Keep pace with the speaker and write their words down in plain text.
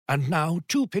And now,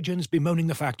 two pigeons bemoaning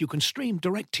the fact you can stream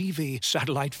DirecTV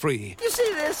satellite-free. You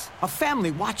see this? A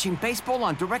family watching baseball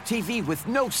on DirecTV with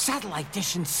no satellite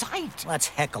dish in sight. Let's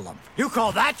heckle them. You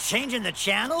call that changing the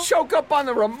channel? Choke up on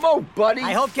the remote, buddy.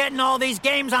 I hope getting all these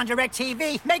games on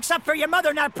DirecTV makes up for your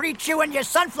mother not pre-chewing your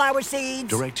sunflower seeds.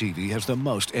 DirecTV has the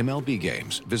most MLB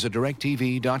games. Visit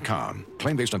DirecTV.com.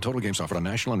 Claim based on total games offered on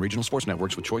national and regional sports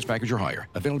networks with choice package or higher.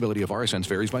 Availability of RSNs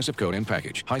varies by zip code and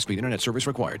package. High-speed internet service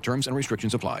required. Terms and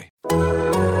restrictions apply.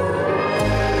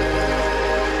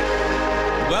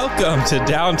 Welcome to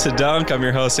Down to Dunk. I'm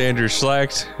your host, Andrew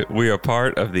Schlecht. We are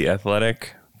part of the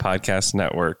Athletic Podcast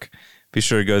Network. Be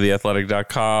sure to go to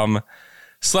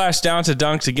theathletic.com/down to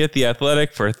dunk to get The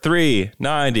Athletic for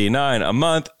 $3.99 a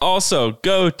month. Also,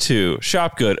 go to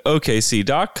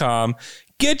shopgoodokc.com.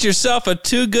 Get yourself a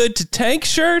Too Good to Tank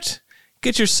shirt.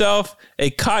 Get yourself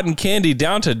a cotton candy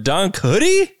Down to Dunk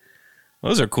hoodie.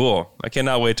 Those are cool. I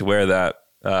cannot wait to wear that.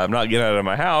 I'm not getting out of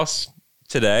my house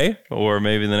today or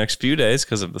maybe the next few days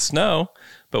because of the snow.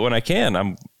 But when I can,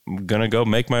 I'm going to go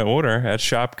make my order at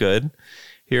Shop Good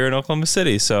here in Oklahoma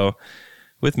City. So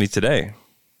with me today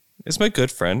is my good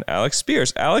friend, Alex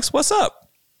Spears. Alex, what's up?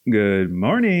 Good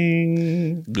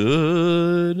morning.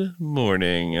 Good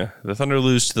morning. The Thunder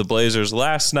lose to the Blazers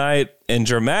last night in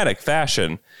dramatic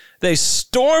fashion. They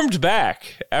stormed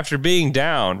back after being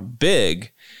down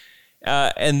big.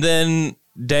 And then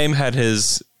Dame had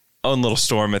his own little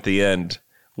storm at the end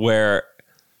where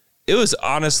it was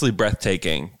honestly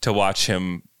breathtaking to watch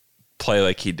him play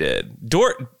like he did.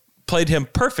 Dort played him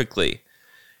perfectly,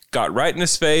 got right in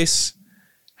his face,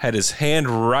 had his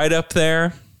hand right up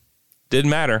there.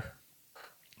 Didn't matter.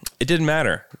 It didn't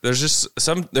matter. There's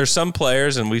some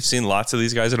players, and we've seen lots of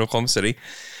these guys in Oklahoma City,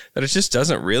 that it just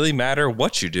doesn't really matter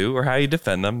what you do or how you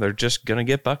defend them. They're just going to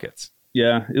get buckets.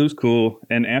 Yeah, it was cool.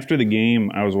 And after the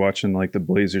game, I was watching like the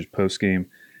Blazers post game,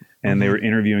 and they were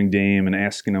interviewing Dame and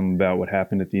asking him about what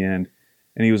happened at the end.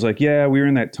 And he was like, "Yeah, we were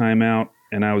in that timeout."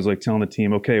 And I was like telling the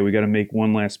team, "Okay, we got to make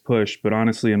one last push." But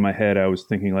honestly, in my head, I was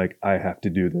thinking like, "I have to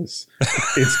do this.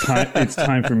 It's time. It's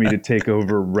time for me to take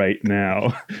over right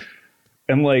now."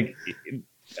 And like,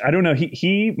 I don't know.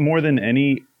 He more than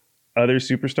any other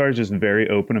superstars, just very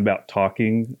open about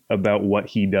talking about what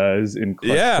he does in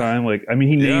clutch time. Like, I mean,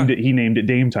 he named it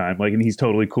Dame time. Like, and he's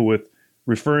totally cool with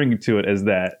referring to it as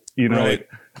that. You know, right. Like,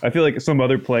 I feel like some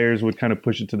other players would kind of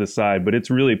push it to the side, but it's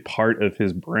really part of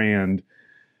his brand,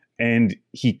 and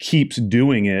he keeps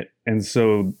doing it. And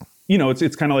so, you know,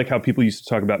 it's kind of like how people used to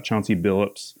talk about Chauncey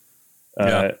Billups,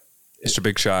 Mr.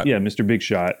 Big Shot. Yeah, Mr. Big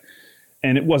Shot.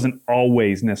 And it wasn't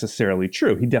always necessarily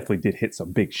true. He definitely did hit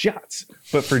some big shots.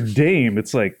 But for Dame,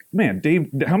 it's like, man, Dame,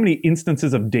 how many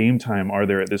instances of Dame time are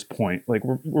there at this point? Like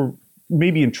we're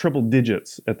maybe in triple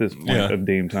digits at this point of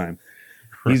Dame time.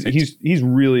 Right. He's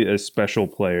really a special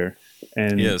player.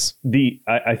 And he is.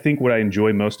 I think what I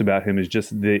enjoy most about him is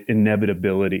just the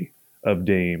inevitability of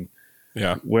Dame.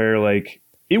 Yeah. Where like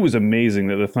it was amazing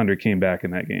that the Thunder came back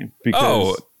in that game.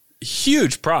 Because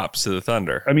huge props to the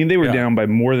Thunder. I mean, they were down by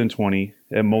more than 20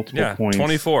 at multiple points.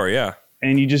 24,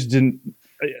 And you just didn't,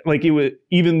 like, it was,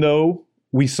 even though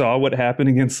we saw what happened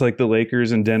against, like, the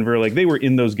Lakers and Denver, like, they were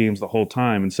in those games the whole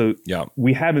time. And so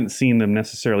we haven't seen them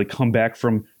necessarily come back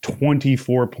from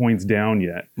 24 points down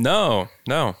yet. No.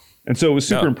 And so it was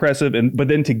super impressive. But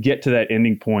then to get to that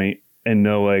ending point and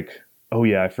know, like, oh,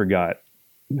 yeah, I forgot.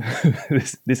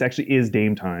 this actually is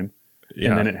Dame time. Yeah.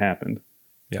 And then it happened.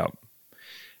 Yeah.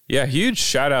 Yeah, huge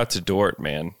shout out to Dort,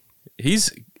 man. He's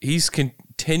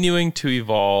continuing to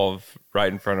evolve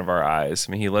right in front of our eyes.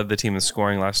 I mean, he led the team in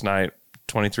scoring last night,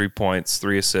 23 points,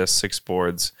 3 assists, 6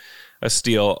 boards, a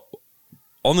steal,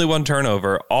 only 1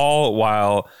 turnover, all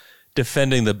while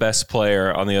defending the best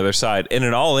player on the other side, and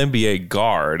an all-NBA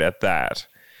guard at that.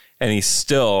 And he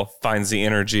still finds the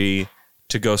energy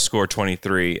to go score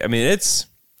 23. I mean,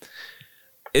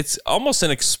 it's almost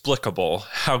inexplicable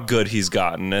how good he's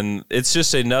gotten. And it's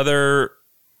just another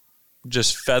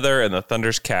feather in the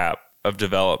Thunder's cap of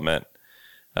development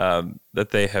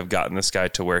that they have gotten this guy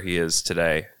to where he is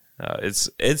today. It's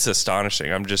astonishing.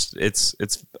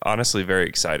 It's honestly very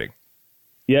exciting.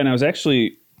 Yeah, and I was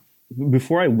actually,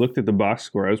 before I looked at the box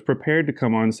score, I was prepared to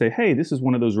come on and say, hey, this is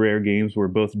one of those rare games where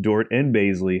both Dort and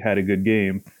Bazley had a good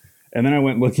game. And then I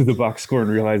went and looked at the box score and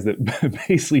realized that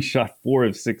Bazley shot 4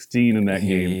 of 16 in that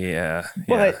game. Yeah.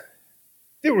 But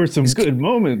there were some good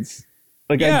moments.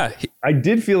 Like, I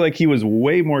did feel like he was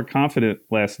way more confident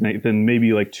last night than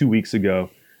maybe like 2 weeks ago.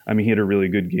 I mean, he had a really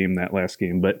good game that last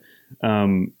game. But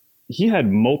he had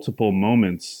multiple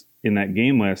moments in that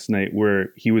game last night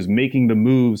where he was making the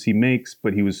moves he makes,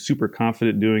 but he was super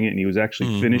confident doing it, and he was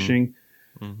actually finishing.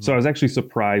 So I was actually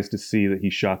surprised to see that he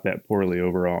shot that poorly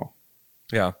overall.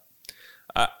 Yeah.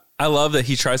 I love that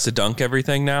he tries to dunk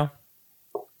everything now,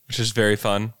 which is very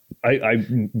fun. I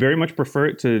very much prefer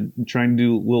it to trying to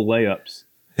do little layups.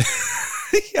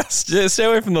 Yes, just stay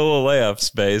away from the little layup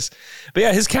space. But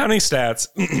yeah, his counting stats,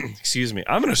 excuse me.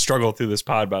 I'm going to struggle through this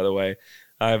pod, by the way.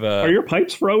 Are your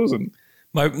pipes frozen?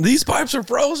 These pipes are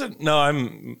frozen. No,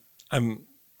 I'm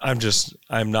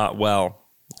not well.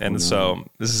 And so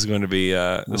this is going to be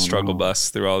the struggle bus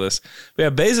through all this. But yeah,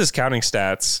 Baze's counting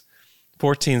stats,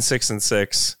 14, 6, and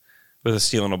 6 with a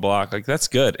steal and a block. Like, that's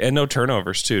good. And no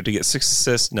turnovers, too. To get 6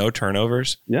 assists, no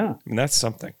turnovers. Yeah. I mean, that's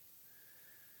something.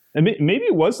 And maybe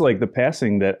it was like the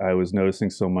passing that I was noticing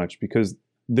so much, because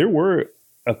there were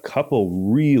a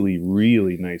couple really,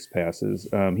 really nice passes.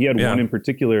 He had one in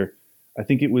particular, I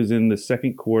think it was in the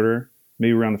second quarter,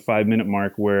 maybe around the 5-minute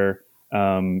mark, where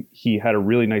he had a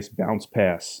really nice bounce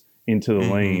pass into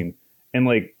the lane and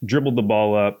like dribbled the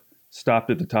ball up, stopped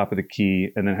at the top of the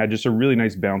key, and then had just a really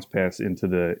nice bounce pass into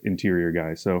the interior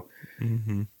guy. So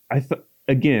I thought,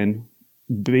 again,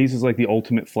 Baze is like the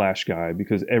ultimate flash guy,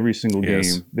 because every single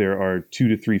game there are 2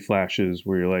 to 3 flashes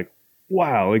where you're like,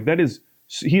 wow, like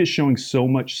he is showing so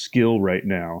much skill right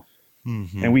now.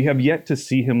 And we have yet to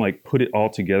see him like put it all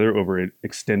together over an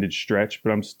extended stretch,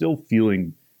 but I'm still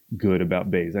feeling good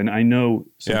about Baze. And I know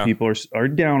some people are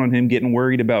down on him, getting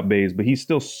worried about Baze, but he's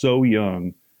still so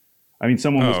young. I mean,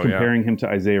 someone was comparing him to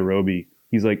Isaiah Roby.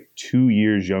 He's like 2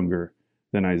 years younger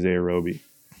than Isaiah Roby.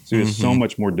 So he has so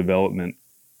much more development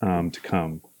to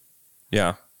come.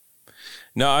 Yeah.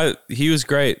 No, he was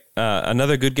great.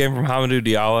 Another good game from Hamidou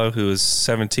Diallo, who was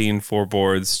 17, 4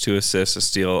 boards, 2 assists, a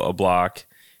steal, a block.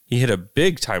 He hit a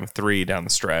big-time 3 down the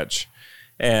stretch.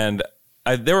 And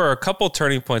there were a couple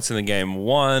turning points in the game.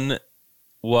 One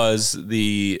was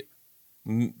the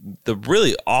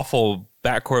really awful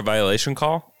backcourt violation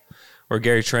call, where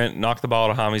Gary Trent knocked the ball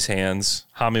out of Hami's hands.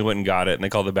 Hami went and got it, and they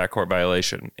called the backcourt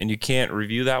violation. And you can't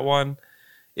review that one.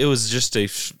 It was just a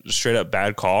straight-up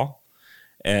bad call.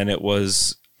 And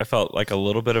I felt like a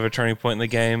little bit of a turning point in the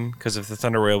game, because if the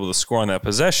Thunder were able to score on that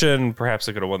possession, perhaps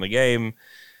they could have won the game.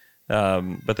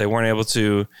 But they weren't able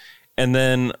to. And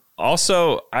then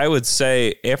also, I would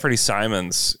say Anthony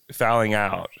Simons fouling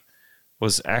out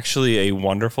was actually a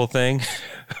wonderful thing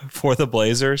for the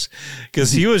Blazers,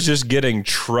 because he was just getting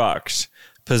trucked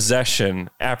possession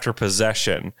after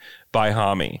possession by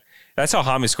Hami. That's how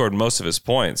Hami scored most of his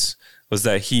points, was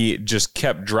that he just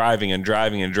kept driving and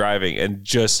driving and driving, and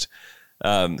just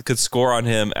could score on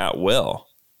him at will.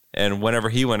 And whenever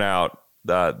he went out,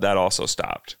 that also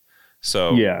stopped.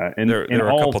 So yeah, and there were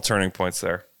a couple turning points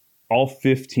there. All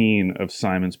 15 of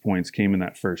Simon's points came in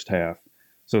that first half.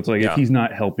 So it's like, if he's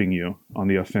not helping you on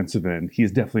the offensive end,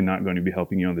 he's definitely not going to be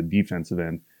helping you on the defensive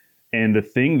end. And the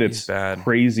thing that's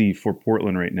crazy for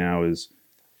Portland right now is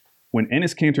when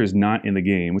Enes Kanter is not in the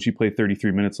game, which he played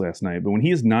 33 minutes last night, but when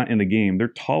he is not in the game, their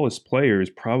tallest player is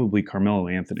probably Carmelo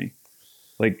Anthony.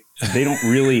 Like, they don't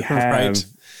really have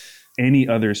any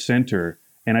other center.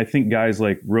 And I think guys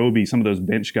like Roby, some of those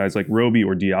bench guys like Roby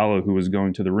or Diallo, who was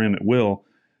going to the rim at will,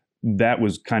 that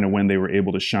was kind of when they were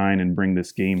able to shine and bring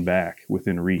this game back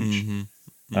within reach.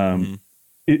 I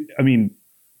mean,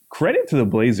 credit to the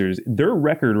Blazers. Their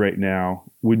record right now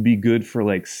would be good for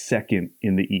like second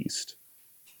in the East,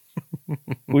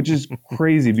 which is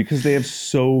crazy because they have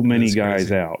so many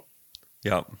guys out.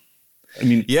 Yep. I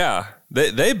mean, yeah,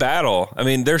 they battle. I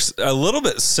mean, there's a little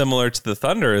bit similar to the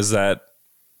Thunder, is that,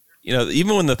 you know,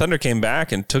 even when the Thunder came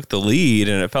back and took the lead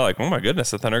and it felt like, oh my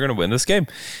goodness, the Thunder are going to win this game,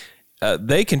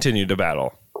 they continued to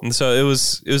battle. And so it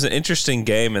was an interesting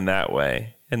game in that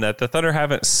way, in that the Thunder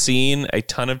haven't seen a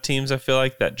ton of teams, I feel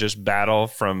like, that just battle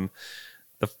from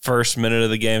the first minute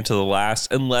of the game to the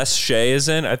last, unless Shai is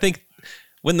in. I think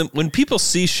when people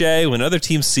see Shai, when other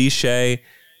teams see Shai,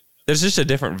 there's just a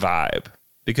different vibe,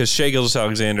 because Shai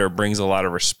Gilgeous-Alexander brings a lot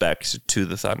of respect to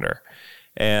the Thunder.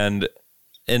 And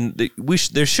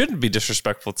there shouldn't be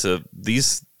disrespectful to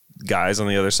these guys on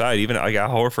the other side, even like Al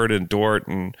Horford and Dort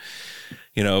and,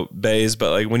 you know, Baze.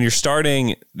 But like, when you're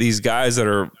starting these guys that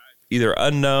are either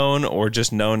unknown or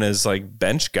just known as like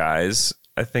bench guys,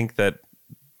 I think that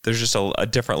there's just a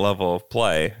different level of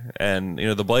play. And, you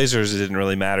know, the Blazers, it didn't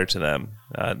really matter to them.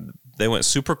 They went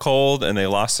super cold and they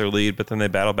lost their lead, but then they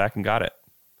battled back and got it.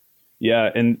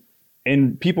 Yeah,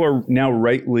 and people are now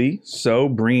rightly so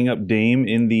bringing up Dame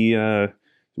in the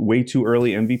way too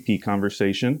early MVP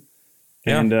conversation.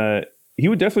 Yeah. And he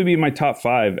would definitely be in my top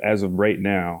 5 as of right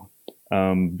now,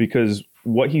 because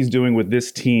what he's doing with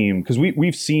this team, because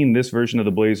we've seen this version of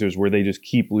the Blazers where they just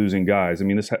keep losing guys. I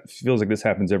mean, this feels like this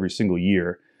happens every single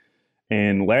year.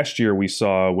 And last year we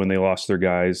saw when they lost their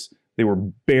guys, they were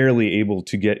barely able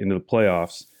to get into the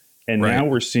playoffs. And now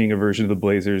we're seeing a version of the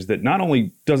Blazers that not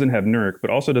only doesn't have Nurk,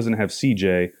 but also doesn't have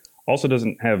CJ, also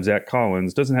doesn't have Zach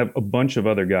Collins, doesn't have a bunch of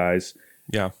other guys.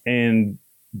 Yeah. And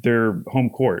they're home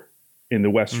court in the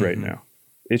West right now.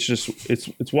 It's just,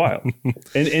 it's wild.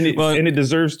 and it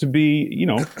deserves to be, you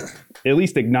know, at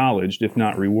least acknowledged, if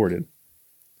not rewarded.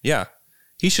 Yeah.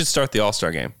 He should start the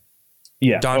All-Star game.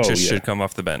 Yeah. Doncic should come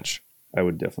off the bench. I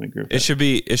would definitely agree with that.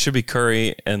 It should be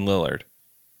Curry and Lillard.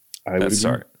 I would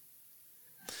start.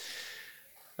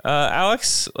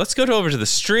 Alex, let's go over to the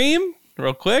stream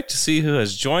real quick to see who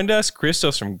has joined us.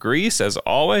 Christos from Greece, as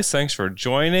always, thanks for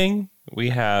joining. We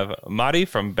have Madi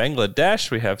from Bangladesh.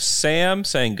 We have Sam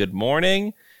saying good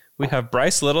morning. We have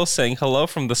Bryce Little saying hello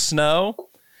from the snow.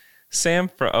 Sam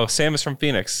is from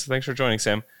Phoenix. Thanks for joining,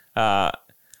 Sam.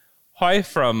 Hoi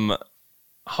from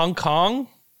Hong Kong.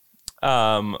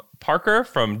 Parker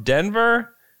from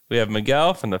Denver. We have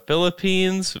Miguel from the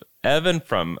Philippines. Evan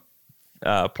from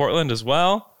Portland as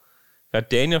well. Got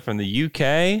Daniel from the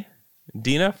UK.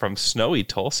 Dina from snowy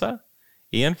Tulsa.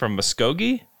 Ian from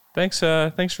Muskogee. Thanks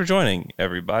for joining,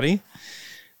 everybody.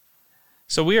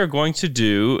 So we are going to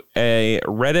do a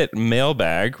Reddit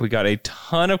mailbag. We got a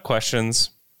ton of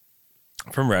questions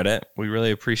from Reddit. We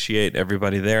really appreciate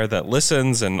everybody there that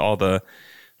listens and all the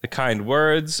kind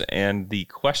words and the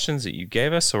questions that you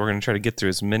gave us. So we're going to try to get through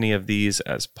as many of these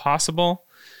as possible.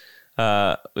 We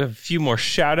have a few more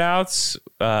shout outs.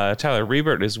 Tyler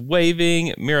Rebert is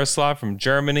waving. Miroslav from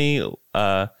Germany.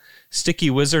 Sticky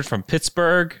Wizard from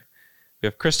Pittsburgh. We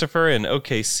have Christopher in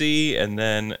OKC. And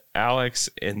then Alex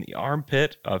in the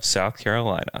armpit of South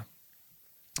Carolina.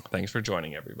 Thanks for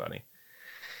joining, everybody.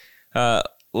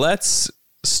 Let's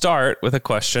start with a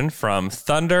question from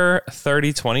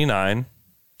Thunder3029.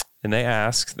 And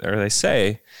they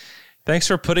say, thanks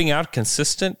for putting out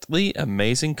consistently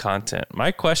amazing content.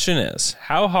 My question is,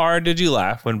 how hard did you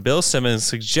laugh when Bill Simmons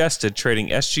suggested trading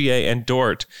SGA and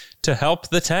Dort to help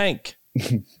the tank?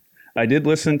 I did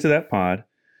listen to that pod.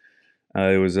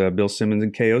 It was Bill Simmons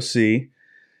and KOC.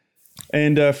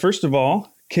 And first of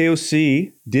all,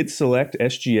 KOC did select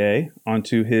SGA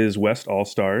onto his West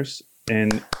All-Stars.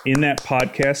 And in that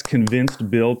podcast, convinced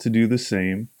Bill to do the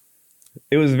same.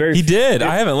 It was very. He did.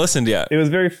 I haven't listened yet. It was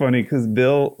very funny because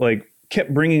Bill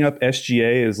kept bringing up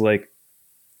SGA as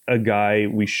a guy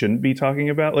we shouldn't be talking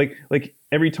about. Like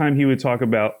every time he would talk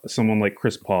about someone like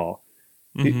Chris Paul,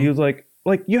 he was like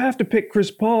you have to pick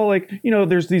Chris Paul.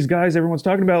 There's these guys everyone's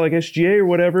talking about like SGA or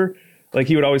whatever. Like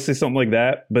he would always say something like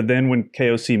that. But then when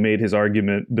KOC made his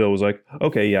argument, Bill was like,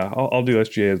 okay, yeah, I'll do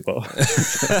SGA as well.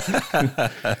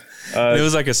 It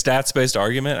was like a stats-based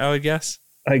argument, I would guess.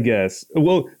 I guess.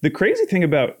 Well, the crazy thing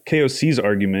about KOC's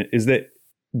argument is that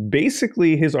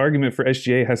basically his argument for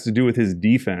SGA has to do with his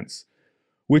defense,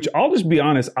 which I'll just be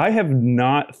honest, I have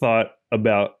not thought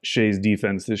about Shai's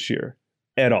defense this year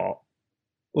at all.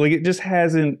 It just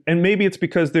hasn't. And maybe it's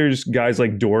because there's guys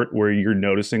like Dort where you're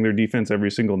noticing their defense every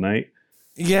single night.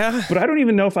 Yeah. But I don't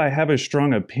even know if I have a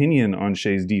strong opinion on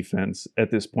Shai's defense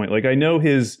at this point. I know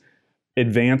his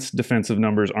advanced defensive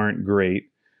numbers aren't great.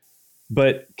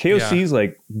 But KOC's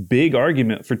big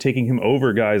argument for taking him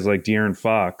over guys like De'Aaron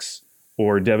Fox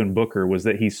or Devin Booker was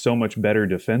that he's so much better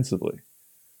defensively.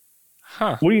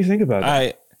 Huh. What do you think about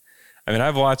that? I mean,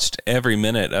 I've watched every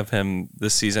minute of him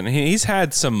this season. He's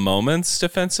had some moments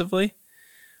defensively,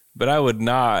 but I would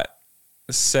not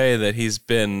say that he's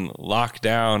been locked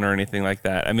down or anything like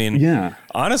that. I mean,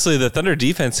 honestly, the Thunder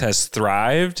defense has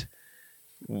thrived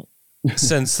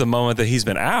since the moment that he's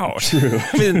been out. True.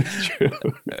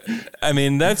 I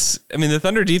mean, the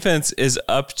Thunder defense is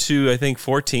up to, I think,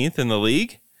 14th in the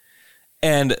league.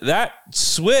 And that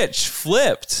switch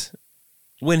flipped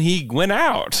when he went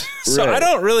out. So I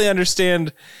don't really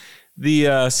understand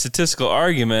the statistical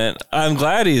argument. I'm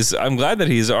glad that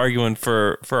he's arguing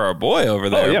for our boy over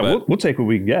there. Oh, yeah, we'll take what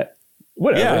we can get.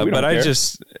 Whatever. Yeah, but I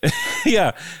just,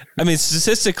 I mean,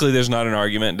 statistically, there's not an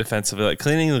argument defensively.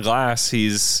 Cleaning the glass,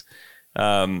 he's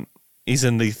in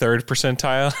the third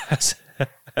percentile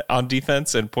on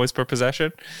defense and points per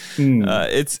possession.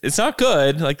 It's not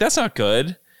good. That's not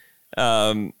good.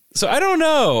 So I don't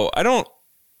know.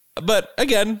 But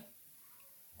again,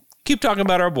 keep talking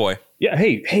about our boy. Yeah.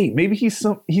 Hey, maybe he's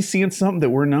seeing something that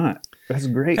we're not. That's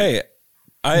great. Hey,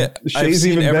 I've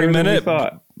seen even every minute. Than we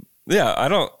thought. Yeah.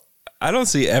 I don't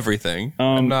see everything.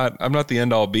 I'm not the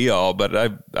end all be all,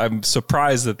 but I'm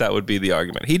surprised that would be the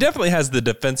argument. He definitely has the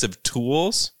defensive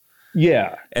tools.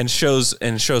 Yeah. And shows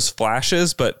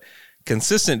flashes, but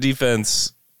consistent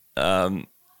defense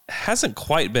hasn't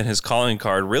quite been his calling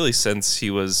card really since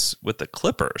he was with the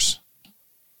Clippers.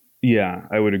 Yeah,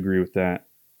 I would agree with that.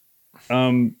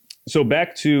 So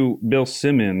back to Bill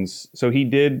Simmons. So he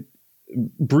did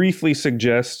briefly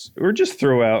suggest or just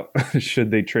throw out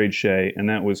should they trade Shea, and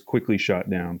that was quickly shot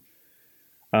down.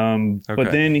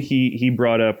 But then he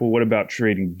brought up, well, what about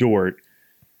trading Dort?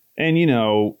 And,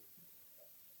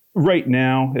 right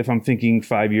now, if I'm thinking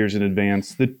 5 years in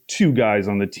advance, the two guys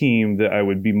on the team that I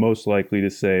would be most likely to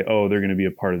say, oh, they're going to be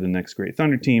a part of the next great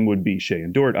Thunder team would be Shea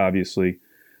and Dort, obviously.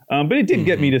 But it did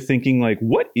get me to thinking, like,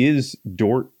 what is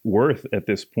Dort worth at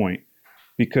this point?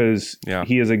 Because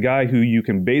he is a guy who you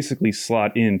can basically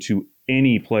slot into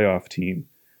any playoff team,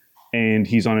 and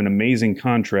he's on an amazing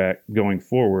contract going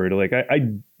forward. Like,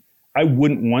 I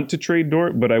wouldn't want to trade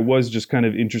Dort, but I was just kind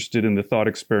of interested in the thought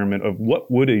experiment of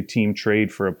what would a team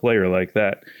trade for a player like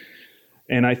that.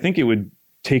 And I think it would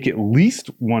take at least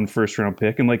one first-round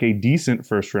pick and like a decent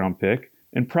first-round pick,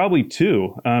 and probably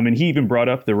two. And he even brought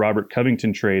up the Robert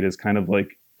Covington trade as kind of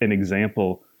like an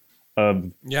example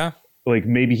of like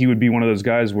maybe he would be one of those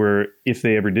guys where if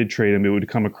they ever did trade him, it would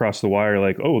come across the wire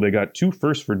like, oh, they got 2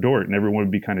 firsts for Dort, and everyone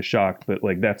would be kind of shocked. But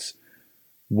like that's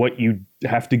what you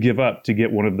have to give up to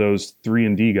get one of those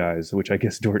 3-and-D guys, which I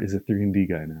guess Dort is a 3-and-D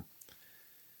guy now.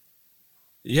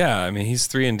 Yeah, I mean, he's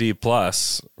 3-and-D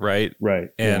plus, right?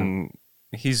 Right. And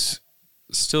he's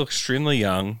still extremely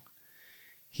young.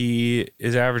 He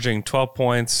is averaging 12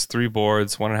 points, 3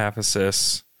 boards, 1.5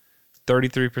 assists,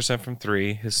 33% from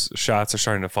 3. His shots are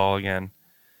starting to fall again.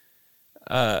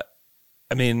 I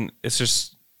mean, it's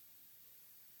just,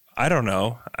 I don't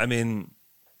know. I mean,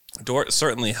 Dort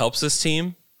certainly helps this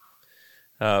team.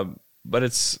 But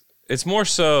it's more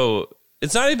so,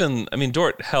 it's not even, I mean,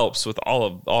 Dort helps with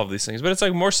all of these things, but it's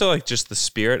like more so like just the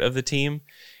spirit of the team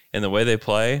and the way they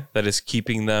play that is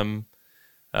keeping them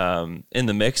in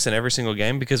the mix in every single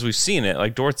game, because we've seen it,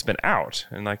 like Dort's been out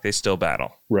and like they still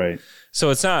battle. Right. So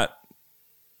it's not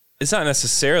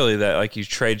necessarily that like you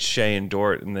trade Shea and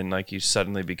Dort and then like you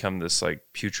suddenly become this like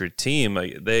putrid team.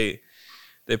 Like they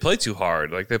play too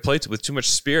hard. Like they play with too much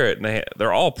spirit, and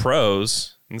they're all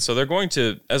pros. And so they're going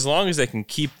to, as long as they can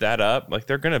keep that up, like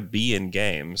they're going to be in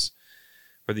games,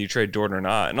 whether you trade Dort or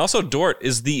not. And also Dort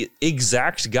is the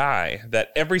exact guy that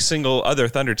every single other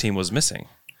Thunder team was missing,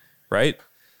 right?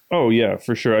 Oh, yeah,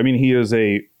 for sure. I mean, he is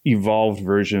a evolved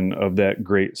version of that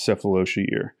great Cephalosha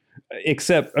year.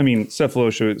 Except, I mean,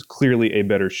 Cephalosha is clearly a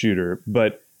better shooter,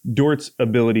 but Dort's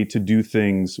ability to do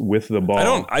things with the ball.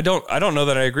 I don't know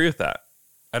that I agree with that.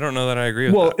 I don't know that I agree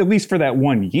with that. Well, at least for that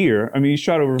 1 year. I mean, he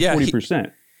shot over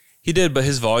 40%. He did, but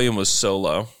his volume was so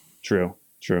low. True.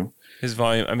 His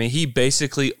volume, I mean, he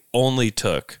basically only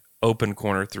took open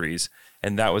corner threes,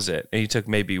 and that was it. And he took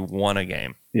maybe 1 a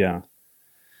game. Yeah.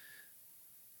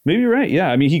 Maybe you're right. Yeah.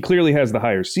 I mean, he clearly has the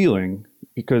higher ceiling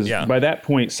because by that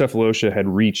point, Cephalosha had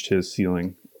reached his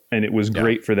ceiling, and it was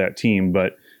great for that team,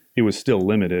 but it was still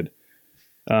limited.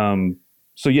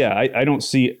 So, yeah, I don't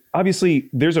see – obviously,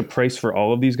 there's a price for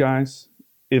all of these guys.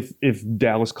 If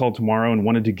Dallas called tomorrow and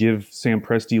wanted to give Sam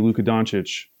Presti, Luka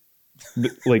Doncic,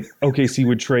 like OKC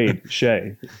would trade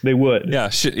Shea. They would.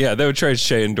 Yeah, they would trade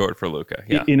Shea and Dort for Luka.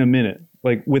 Yeah. In a minute,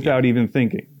 like without even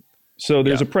thinking. So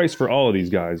there's a price for all of these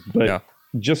guys. But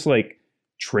just like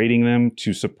trading them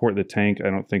to support the tank, I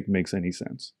don't think makes any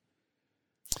sense.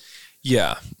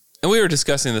 Yeah. And we were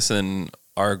discussing this in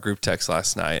our group text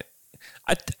last night.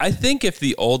 I think if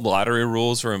the old lottery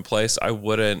rules were in place, I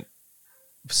wouldn't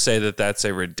say that that's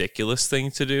a ridiculous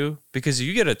thing to do, because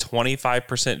you get a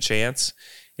 25% chance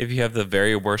if you have the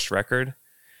very worst record.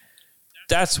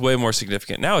 That's way more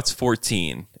significant. Now it's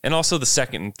 14, and also the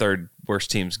second and third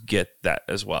worst teams get that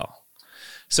as well.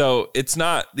 So it's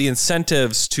not, the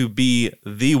incentives to be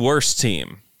the worst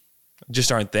team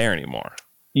just aren't there anymore.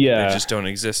 Yeah. They just don't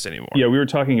exist anymore. Yeah, we were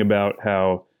talking about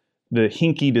how the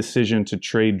Hinkie decision to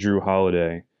trade Drew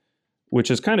Holiday, which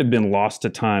has kind of been lost to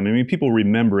time. I mean, people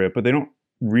remember it, but they don't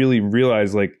really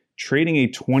realize like trading a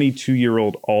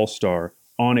 22-year-old all-star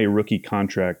on a rookie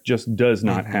contract just does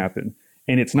not happen.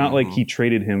 And it's not like he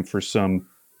traded him for some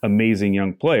amazing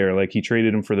young player. Like he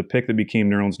traded him for the pick that became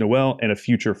Nerlens Noel and a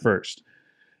future first.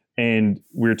 And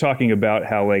we were talking about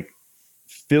how like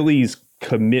Philly's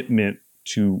commitment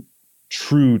to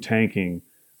true tanking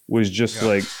was just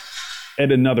like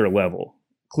at another level,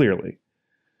 clearly.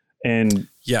 And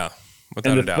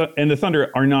without a doubt. And the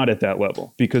Thunder are not at that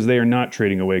level because they are not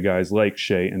trading away guys like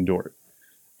Shea and Dort.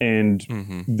 And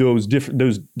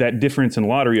that difference in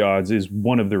lottery odds is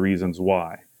one of the reasons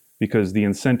why, because the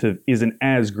incentive isn't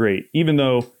as great, even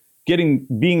though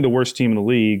being the worst team in the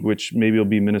league, which maybe will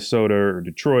be Minnesota or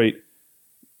Detroit,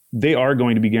 they are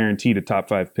going to be guaranteed a top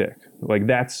 5 pick. Like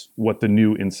that's what the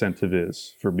new incentive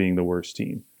is for being the worst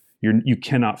team. You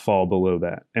cannot fall below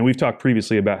that. And we've talked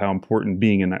previously about how important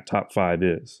being in that top 5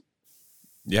 is.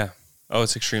 Yeah. Oh,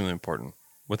 it's extremely important,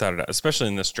 without a doubt, especially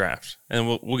in this draft.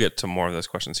 And we'll get to more of those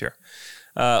questions here.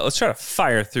 Let's try to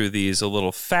fire through these a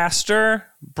little faster.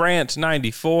 Brant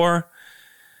 94.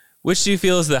 Which do you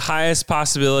feel is the highest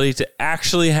possibility to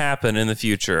actually happen in the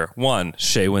future? 1,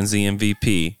 Shea wins the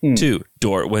MVP. 2,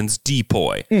 Dort wins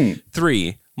DPOY.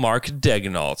 3, Mark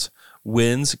Daigneault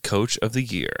wins Coach of the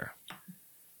Year.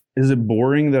 Is it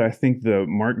boring that I think the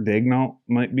Mark Daigneault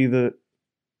might be the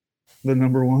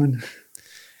number 1?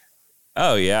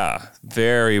 Oh, yeah.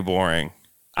 Very boring.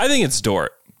 I think it's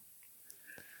Dort.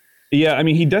 Yeah, I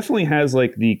mean, he definitely has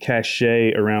like the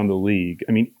cachet around the league.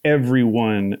 I mean,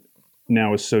 everyone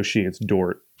now associates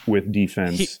Dort with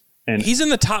defense. And he's in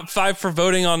the top 5 for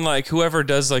voting on like whoever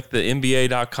does like the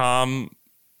NBA.com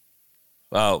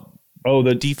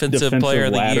the defensive player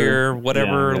of the year,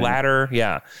 whatever ladder.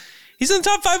 Yeah. He's in the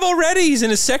top 5 already. He's in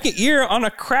his second year on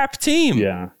a crap team.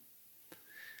 Yeah.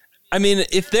 I mean,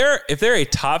 if they're a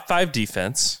top 5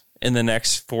 defense in the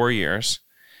next 4 years,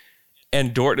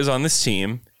 and Dort is on this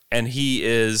team, and he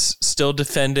is still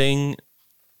defending,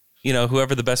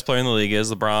 whoever the best player in the league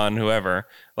is, LeBron, whoever,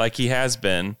 like he has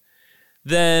been,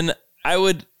 then I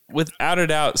would, without a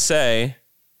doubt, say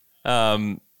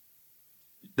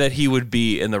that he would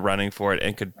be in the running for it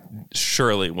and could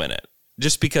surely win it.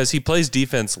 Just because he plays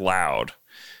defense loud,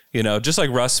 just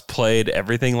like Russ played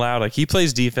everything loud. Like he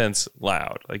plays defense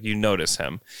loud. Like you notice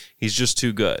him. He's just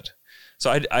too good.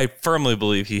 So I firmly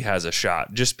believe he has a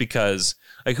shot just because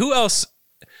like who else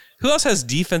has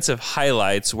defensive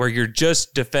highlights where you're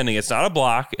just defending? It's not a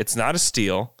block. It's not a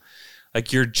steal.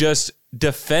 Like you're just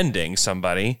defending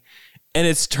somebody and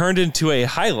it's turned into a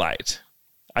highlight.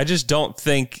 I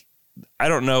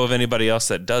don't know of anybody else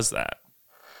that does that.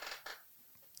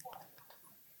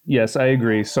 Yes, I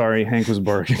agree. Sorry, Hank was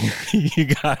barking.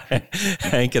 You got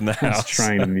Hank in the house. I was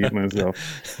trying to mute myself.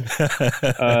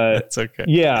 It's okay.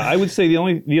 Yeah, I would say the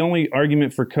only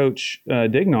argument for Coach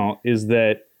Daigneault is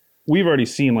that we've already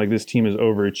seen like this team has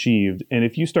overachieved, and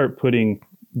if you start putting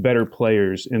better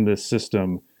players in this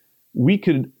system, I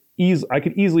could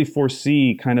easily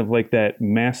foresee kind of like that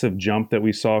massive jump that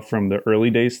we saw from the early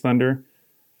days Thunder.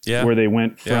 Yeah. Where they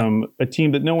went from a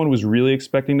team that no one was really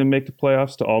expecting to make the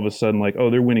playoffs to all of a sudden like,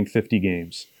 oh, they're winning 50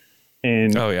 games.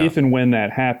 And if and when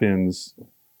that happens,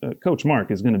 Coach Mark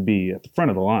is going to be at the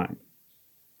front of the line.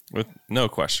 With no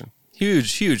question.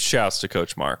 Huge shouts to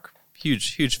Coach Mark.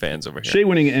 Huge fans over here. Shea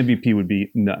winning an MVP would be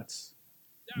nuts.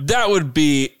 That would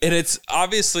be, and it's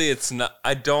not,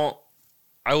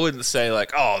 I wouldn't say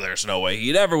like, oh, there's no way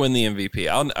he'd ever win the MVP.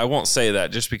 I won't say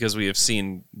that just because we have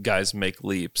seen guys make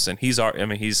leaps, and he's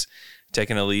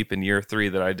taken a leap in year 3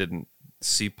 that I didn't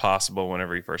see possible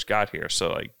whenever he first got here.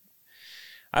 So like,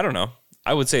 I don't know.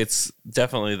 I would say it's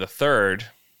definitely the 3rd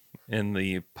in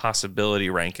the possibility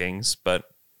rankings, but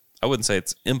I wouldn't say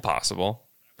it's impossible.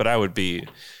 But I would be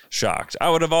shocked. I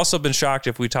would have also been shocked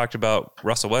if we talked about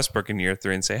Russell Westbrook in year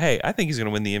 3 and say, hey, I think he's going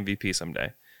to win the MVP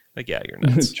someday. Like, yeah, you're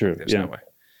nuts. True. There's no way.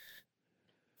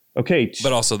 Okay,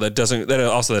 but also that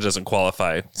doesn't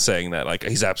qualify saying that like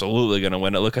he's absolutely going to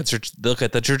win it. Look at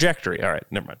the trajectory. All right,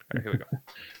 never mind. All right, here we go.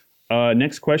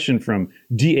 Next question from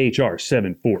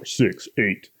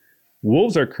DHR7468.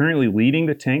 Wolves are currently leading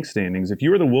the tank standings. If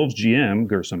you were the Wolves GM,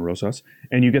 Gerson Rosas,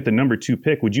 and you get the number 2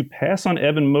 pick, would you pass on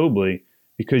Evan Mobley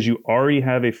because you already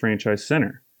have a franchise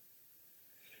center?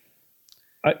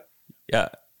 Yeah.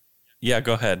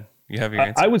 Go ahead. You have your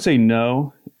answer. I would say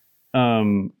no.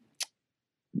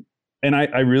 And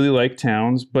I really like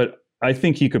Towns, but I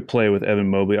think he could play with Evan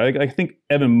Mobley. I think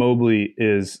Evan Mobley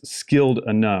is skilled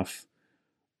enough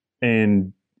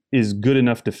and is good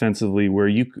enough defensively where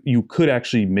you could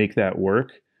actually make that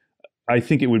work. I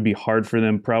think it would be hard for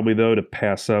them probably, though, to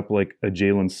pass up like a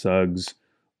Jalen Suggs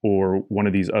or one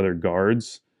of these other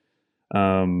guards.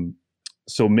 So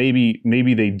maybe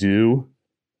they do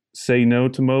say no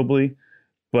to Mobley.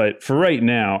 But for right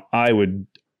now, I would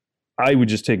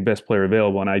just take best player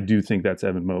available, and I do think that's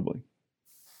Evan Mobley.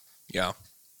 Yeah.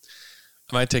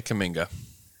 I might take Kuminga.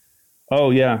 Oh,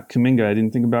 yeah, Kuminga. I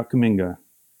didn't think about Kuminga.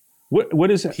 How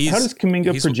does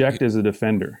Kuminga project as a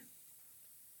defender?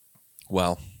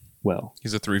 Well,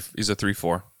 he's a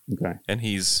 3-4. Okay. And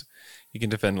he can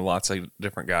defend lots of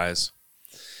different guys.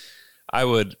 I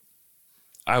would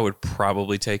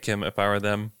probably take him if I were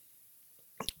them.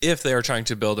 If they are trying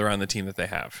to build around the team that they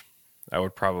have, I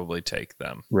would probably take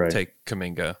them. Right. Take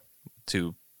Kuminga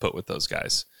to put with those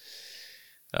guys.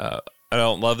 I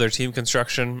don't love their team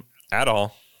construction at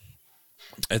all.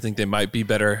 I think they might be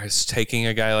better as taking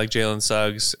a guy like Jalen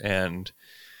Suggs and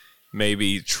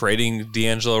maybe trading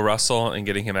D'Angelo Russell and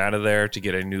getting him out of there to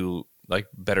get a new, like,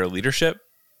 better leadership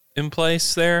in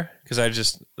place there. Because I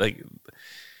just, like,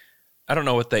 I don't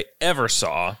know what they ever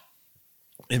saw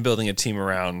in building a team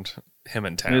around him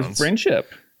and Towns. His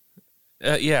friendship.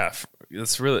 Yeah,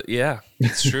 it's really, yeah,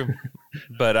 it's true.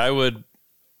 But I would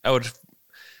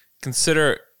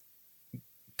consider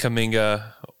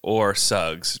Kuminga or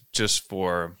Suggs just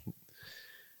for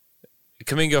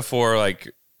Kuminga for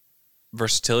like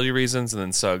versatility reasons, and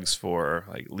then Suggs for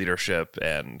like leadership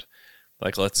and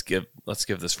like let's give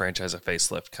this franchise a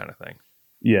facelift kind of thing.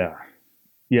 Yeah,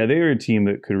 they were a team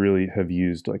that could really have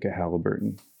used like a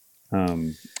Halliburton.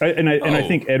 I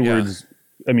think Edwards. Yeah.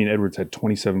 I mean, Edwards had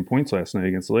 27 points last night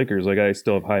against the Lakers. Like, I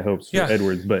still have high hopes for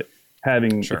Edwards, but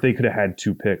if they could have had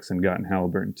 2 picks and gotten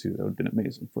Halliburton too, that would have been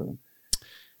amazing for them.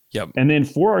 Yep. And then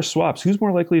for our swaps, who's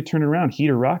more likely to turn it around,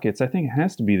 Heat or Rockets? I think it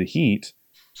has to be the Heat.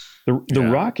 The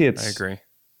Rockets. I agree.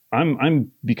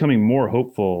 I'm becoming more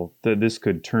hopeful that this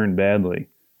could turn badly.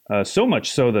 So much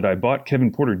so that I bought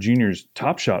Kevin Porter Jr.'s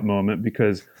Top Shot moment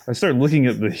because I started looking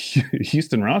at the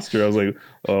Houston roster. I was like,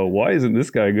 oh, why isn't this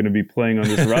guy going to be playing on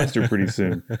this roster pretty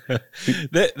soon?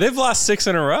 They've lost 6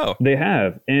 in a row. They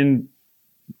have. And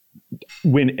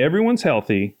when everyone's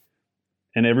healthy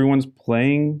and everyone's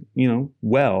playing,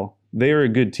 well, they are a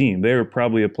good team. They are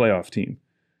probably a playoff team.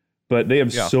 But they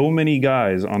have so many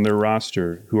guys on their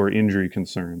roster who are injury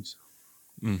concerns.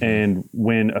 Mm-hmm. And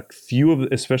when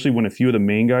especially when a few of the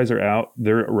main guys are out,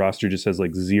 their roster just has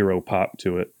like zero pop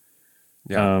to it.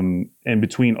 Yeah. And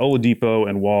between Oladipo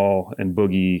and Wall and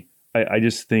Boogie, I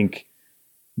just think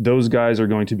those guys are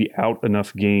going to be out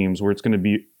enough games where it's going to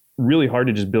be really hard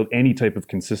to just build any type of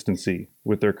consistency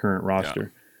with their current roster. Yeah.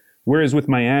 Whereas with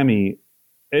Miami,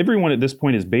 everyone at this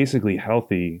point is basically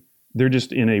healthy. They're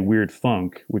just in a weird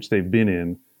funk, which they've been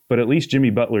in. But at least Jimmy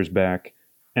Butler's back.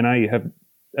 And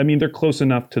they're close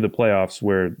enough to the playoffs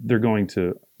where they're going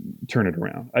to turn it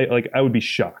around. I would be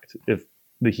shocked if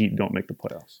the Heat don't make the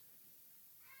playoffs.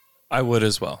 I would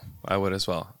as well.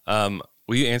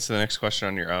 Will you answer the next question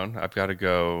on your own? I've got to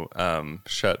go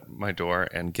shut my door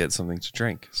and get something to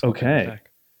drink. So okay.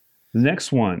 The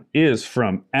next one is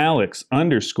from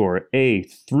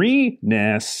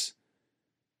Alex_A3ness.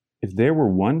 If there were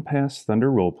one past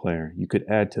Thunder role player you could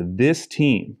add to this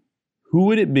team, who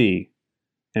would it be?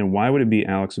 And why would it be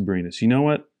Alex Abrines? You know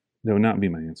what? That would not be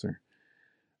my answer.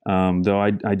 Though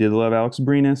I did love Alex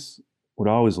Abrines. Would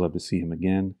always love to see him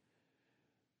again.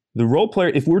 The role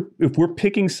player, if we're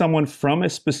picking someone from a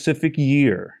specific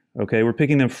year, okay, we're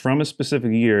picking them from a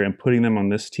specific year and putting them on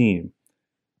this team.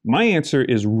 My answer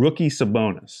is rookie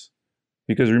Sabonis.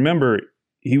 Because remember,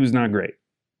 he was not great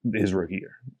his rookie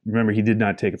year. Remember, he did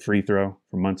not take a free throw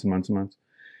for months and months and months.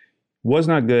 Was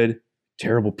not good.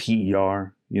 Terrible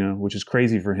PER. Which is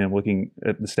crazy for him looking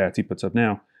at the stats he puts up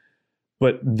now.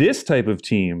 But this type of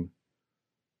team,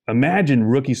 imagine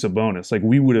rookie Sabonis. Like,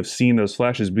 we would have seen those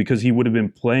flashes because he would have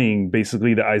been playing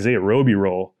basically the Isaiah Roby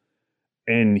role.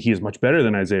 And he is much better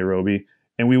than Isaiah Roby.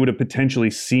 And we would have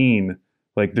potentially seen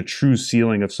like the true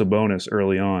ceiling of Sabonis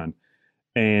early on.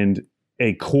 And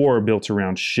a core built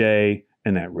around Shea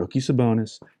and that rookie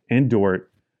Sabonis and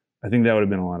Dort. I think that would have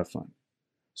been a lot of fun.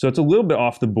 So it's a little bit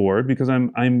off the board because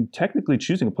I'm technically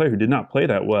choosing a player who did not play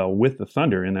that well with the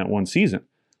Thunder in that one season.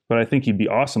 But I think he'd be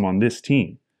awesome on this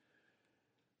team.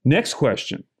 Next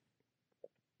question.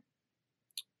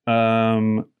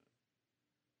 I'll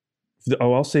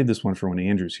save this one for when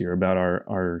Andrew's here about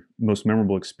our most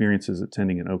memorable experiences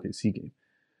attending an OKC game.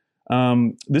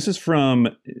 This is from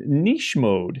Niche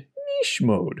Mode.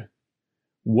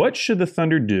 What should the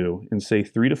Thunder do in, say,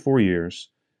 3 to 4 years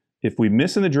if we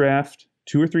miss in the draft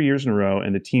 2 or 3 years in a row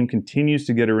and the team continues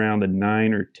to get around the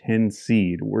 9 or 10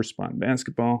 seed, worst spot in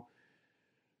basketball?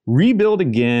 Rebuild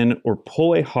again or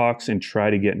pull a Hawks and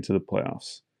try to get into the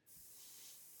playoffs?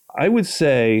 I would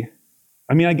say,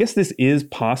 I guess this is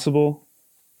possible,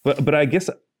 but I guess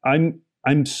I'm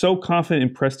so confident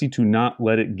in Presti to not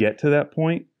let it get to that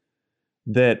point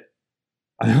that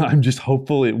I'm just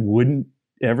hopeful it wouldn't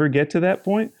ever get to that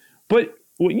point. But,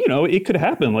 it could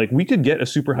happen. Like, we could get a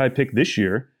super high pick this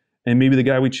year and maybe the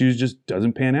guy we choose just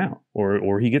doesn't pan out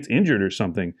or he gets injured or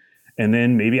something. And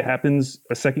then maybe it happens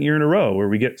a second year in a row where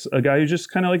we get a guy who's just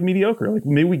kind of like mediocre. Like,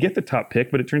 maybe we get the top pick,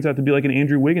 but it turns out to be like an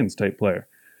Andrew Wiggins type player.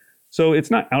 So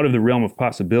it's not out of the realm of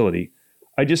possibility.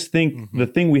 I just think the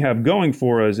thing we have going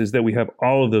for us is that we have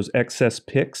all of those excess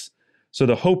picks. So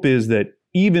the hope is that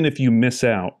even if you miss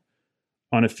out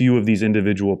on a few of these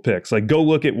individual picks, like go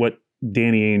look at what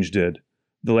Danny Ainge did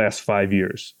the last 5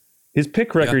 years. His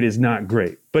pick record is not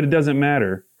great, but it doesn't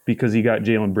matter because he got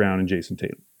Jaylen Brown and Jason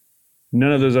Tatum.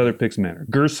 None of those other picks matter.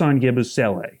 Gerson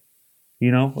Yabusele.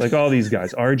 You know, like all these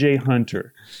guys, RJ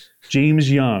Hunter, James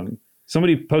Young.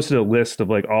 Somebody posted a list of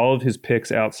like all of his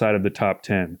picks outside of the top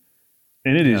 10.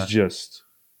 And it is just,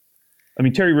 I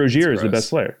mean, Terry Rozier is the best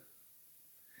player.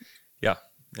 Yeah.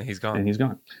 And he's gone. And he's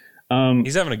gone.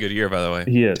 He's having a good year, by the way.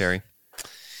 He is. Terry.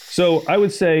 So I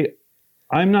would say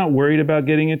I'm not worried about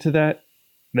getting into that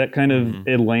kind of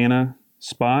Atlanta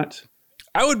spot.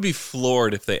 I would be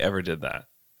floored if they ever did that.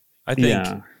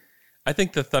 I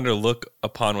think the Thunder look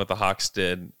upon what the Hawks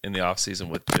did in the offseason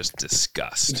with just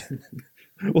disgust.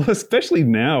 Well, especially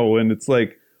now when it's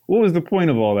like, what was the point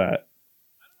of all that?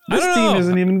 This team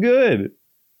isn't even good.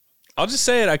 I'll just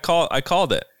say it. I called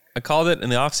it. I called it in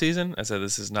the offseason. I said,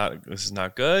 this is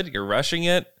not good. You're rushing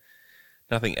it.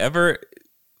 Nothing ever.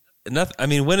 I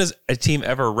mean, when has a team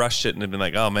ever rushed it and been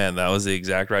like, oh man, that was the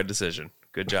exact right decision.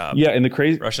 Good job. Yeah. And the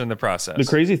crazy rushing the process. The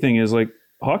crazy thing is like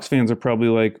Hawks fans are probably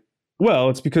like,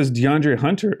 well, it's because DeAndre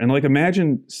Hunter. And like,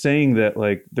 imagine saying that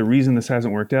like the reason this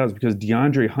hasn't worked out is because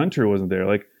DeAndre Hunter wasn't there.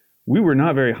 Like we were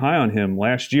not very high on him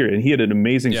last year and he had an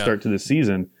amazing start to the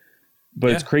season. But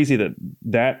it's crazy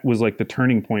that was like the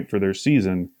turning point for their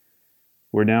season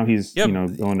where now he's, going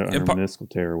to under meniscal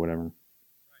tear or whatever.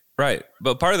 Right.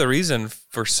 But part of the reason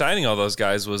for signing all those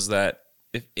guys was that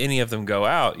if any of them go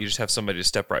out, you just have somebody to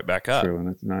step right back up. True, and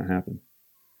that's not happened.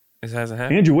 It hasn't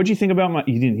happened. Andrew, what do you think about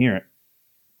you didn't hear it.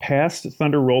 Past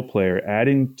Thunder role player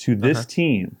adding to this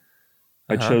team,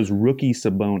 I chose rookie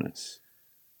Sabonis.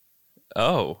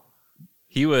 Oh,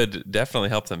 he would definitely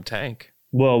help them tank.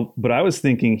 Well, but I was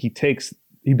thinking he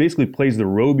basically plays the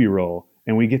Roby role,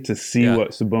 and we get to see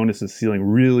what Sabonis' ceiling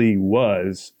really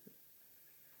was.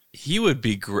 He would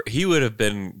be he would have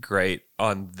been great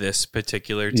on this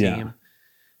particular team.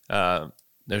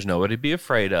 There's nobody to be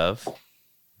afraid of.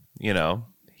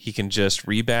 He can just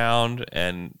rebound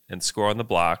and score on the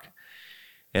block,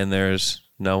 and there's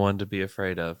no one to be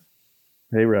afraid of.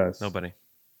 Hey, Russ. Nobody.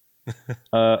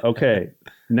 Okay,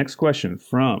 next question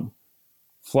from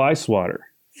Fly Swatter.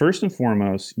 First and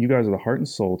foremost, you guys are the heart and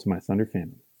soul to my Thunder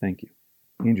family. Thank you.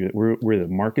 Andrew, we're the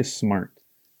Marcus Smart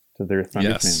to their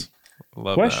Thunder family.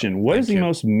 Love question, that. What Thank is the you.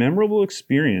 most memorable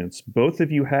experience both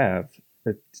of you have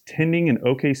attending an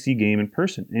OKC game in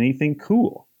person? Anything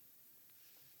cool?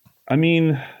 I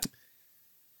mean,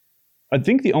 I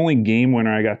think the only game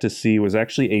winner I got to see was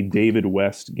actually a David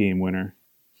West game winner.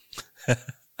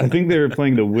 I think they were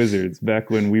playing the Wizards back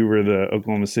when we were the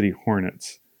Oklahoma City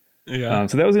Hornets. Yeah.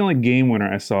 So that was the only game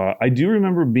winner I saw. I do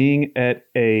remember being at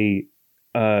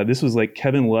this was like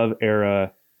Kevin Love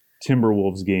era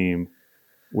Timberwolves game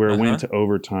where it went to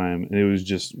overtime. And it was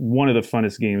just one of the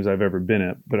funnest games I've ever been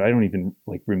at, but I don't even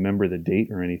like remember the date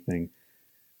or anything.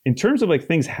 In terms of like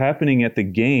things happening at the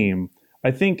game,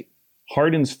 I think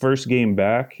Harden's first game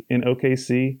back in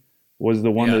OKC was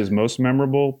the one that is most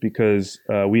memorable because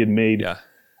we had made,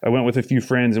 I went with a few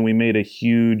friends and we made a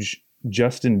huge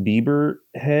Justin Bieber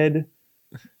head.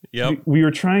 Yep. We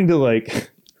were trying to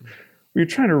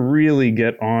really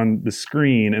get on the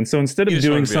screen. And so instead of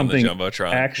doing something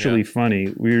actually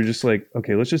funny, we were just like,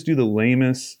 okay, let's just do the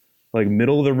lamest, like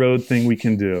middle of the road thing we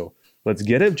can do. Let's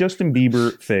get a Justin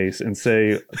Bieber face and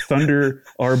say, Thunder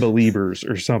are believers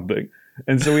or something.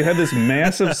 And so we had this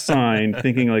massive sign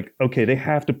thinking like, okay, they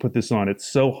have to put this on.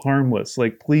 It's so harmless.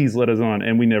 Like, please let us on.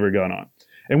 And we never got on.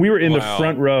 And we were in the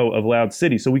front row of Loud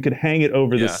City, so we could hang it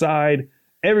over the side.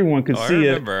 Everyone could see it.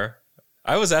 I remember.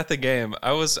 I was at the game. I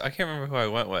can't remember who I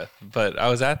went with, but I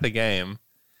was at the game,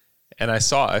 and I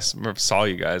saw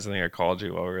you guys. I think I called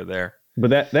you while we were there.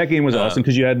 But that game was awesome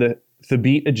because you had the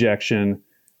beat ejection.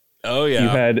 Oh yeah. You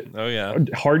had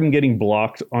Harden getting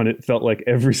blocked on it. Felt like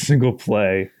every single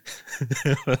play.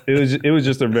 It was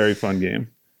just a very fun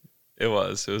game. It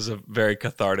was a very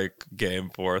cathartic game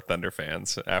for Thunder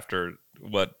fans after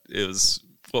what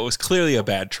was clearly a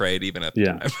bad trade even at the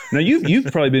time. Now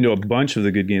you've probably been to a bunch of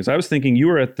the good games. I was thinking you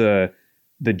were at the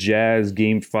Jazz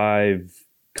Game 5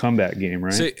 comeback game,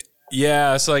 right?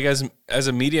 So like as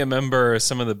a media member,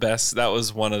 some of the best, that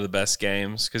was one of the best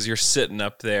games because you're sitting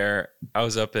up there. I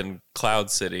was up in Cloud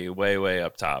City, way, way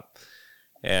up top.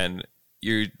 And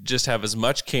you just have as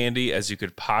much candy as you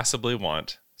could possibly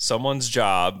want. Someone's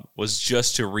job was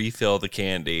just to refill the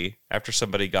candy after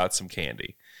somebody got some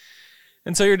candy.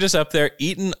 And so you're just up there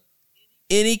eating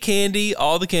any candy,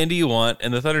 all the candy you want,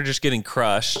 and the Thunder just getting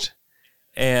crushed.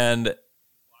 And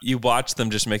you watch them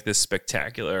just make this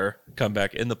spectacular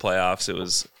comeback in the playoffs.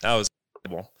 That was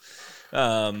incredible.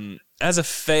 As a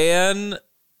fan,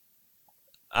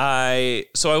 I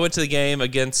went to the game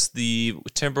against the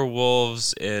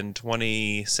Timberwolves in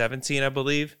 2017, I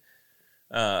believe.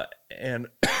 And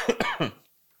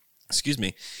excuse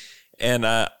me. And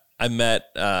I met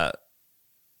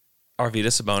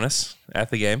Arvydas Sabonis at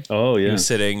the game. Oh, yeah. He was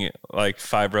sitting like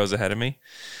 5 rows ahead of me.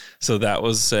 So that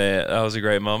was a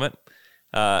great moment.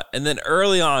 And then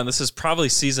early on, this is probably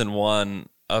season 1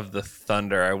 of the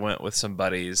Thunder. I went with some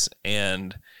buddies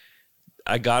and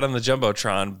I got on the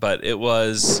Jumbotron, but it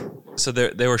was, so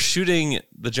they were shooting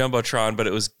the Jumbotron, but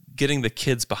it was getting the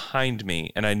kids behind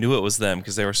me. And I knew it was them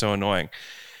because they were so annoying.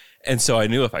 And so I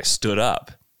knew if I stood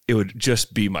up, it would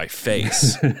just be my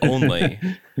face only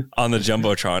on the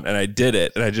Jumbotron. And I did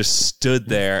it. And I just stood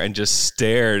there and just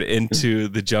stared into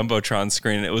the Jumbotron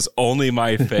screen. And it was only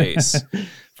my face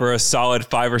for a solid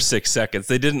 5 or 6 seconds.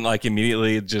 They didn't like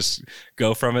immediately just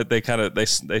go from it. They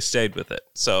they stayed with it.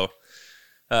 So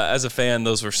as a fan,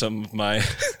 those were some of my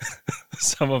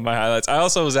highlights. I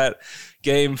also was at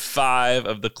Game 5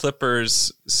 of the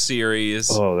Clippers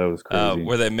series. Oh, that was crazy.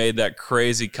 Where they made that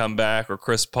crazy comeback where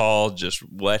Chris Paul just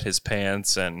wet his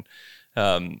pants and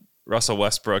Russell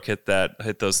Westbrook hit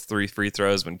those 3 free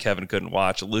throws when Kevin couldn't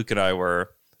watch. Luke and I were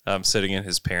sitting in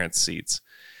his parents' seats.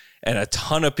 And a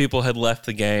ton of people had left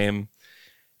the game.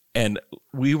 And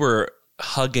we were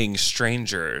hugging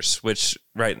strangers, which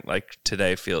like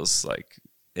today feels like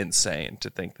insane to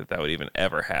think that would even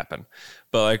ever happen.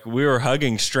 But like we were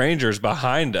hugging strangers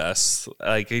behind us.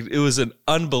 Like it was an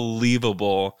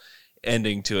unbelievable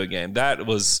ending to a game. It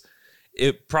was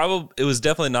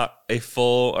definitely not a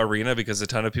full arena because a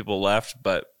ton of people left,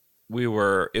 but it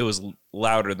was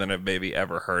louder than I've maybe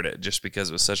ever heard it just because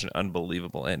it was such an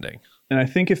unbelievable ending. And I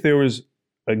think if there was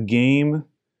a game,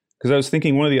 because I was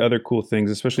thinking one of the other cool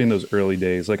things, especially in those early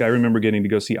days, like I remember getting to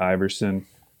go see Iverson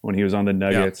when he was on the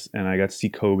Nuggets, and I got to see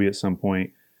Kobe at some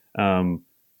point.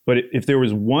 But if there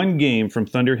was one game from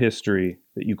Thunder history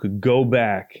that you could go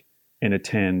back and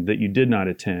attend that you did not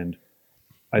attend,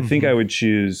 I think I would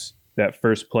choose that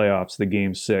first playoffs, the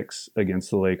Game 6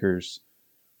 against the Lakers.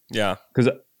 Yeah. Because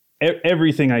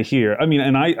everything I hear, I mean,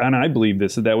 and I believe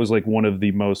this, that was like one of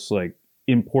the most like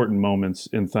important moments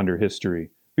in Thunder history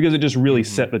because it just really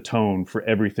set the tone for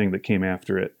everything that came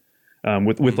after it.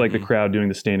 With like the crowd doing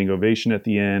the standing ovation at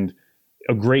the end,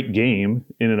 a great game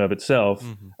in and of itself,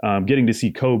 getting to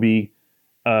see Kobe.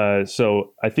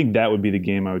 So I think that would be the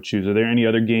game I would choose. Are there any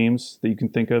other games that you can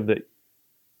think of that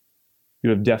you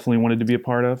have definitely wanted to be a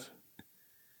part of?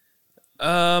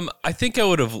 I think I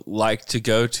would have liked to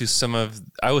go to some of.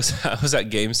 I was at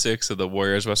Game 6 of the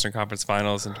Warriors Western Conference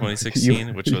Finals in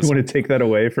 2016, which was. You want to take that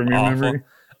away from your awful. memory?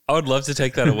 I would love to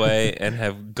take that away and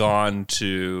have gone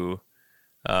to,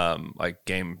 like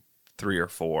Game 3 or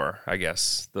 4. I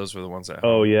guess those were the ones that.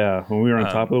 Oh yeah, when we were on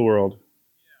top of the world.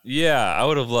 Yeah, I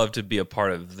would have loved to be a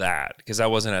part of that because I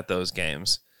wasn't at those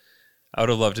games. I would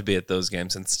have loved to be at those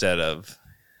games instead of.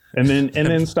 And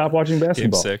then stop watching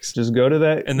basketball. Game 6. Just go to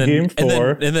that and then, Game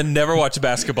 4. And then never watch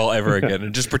basketball ever again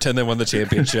and just pretend they won the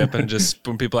championship. And just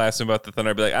when people ask me about the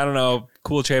Thunder, I'd be like, I don't know,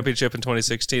 cool championship in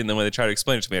 2016. And then when they try to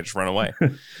explain it to me, I just run away.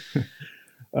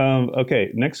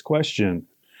 Okay, next question.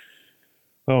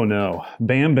 Oh no.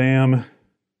 Bam Bam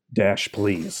dash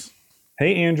please.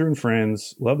 Hey Andrew and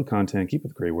friends, love the content. Keep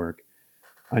up the great work.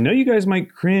 I know you guys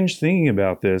might cringe thinking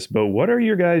about this, but what are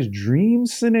your guys' dream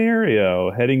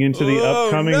scenario heading into the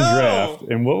upcoming draft?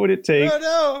 And what would it take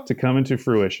to come into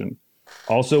fruition?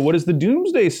 Also, what is the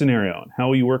doomsday scenario and how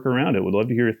will you work around it? Would love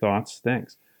to hear your thoughts.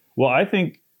 Thanks. Well, I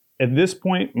think at this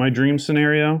point, my dream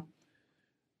scenario,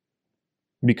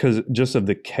 because just of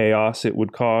the chaos it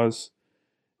would cause,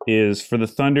 is for the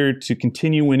Thunder to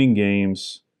continue winning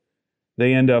games.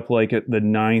 They end up like at the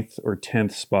 9th or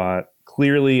 10th spot,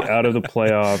 clearly out of the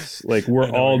playoffs. Like we're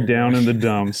all down in the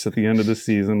dumps at the end of the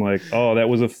season. Like, oh, that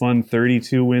was a fun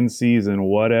 32-win season,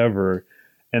 whatever.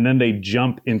 And then they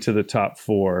jump into the top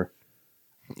 4,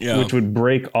 which would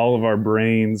break all of our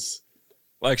brains.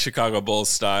 Like Chicago Bulls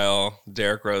style,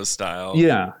 Derrick Rose style.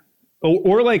 Yeah.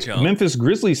 Or like jump. Memphis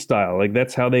Grizzlies style. Like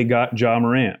that's how they got Ja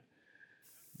Morant.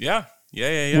 Yeah.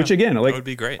 Which again, like that would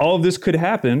be great. All of this could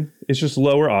happen. It's just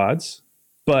lower odds.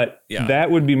 But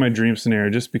that would be my dream scenario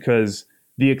just because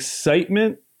the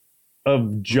excitement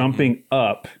of jumping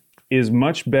up is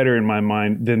much better in my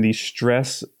mind than the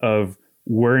stress of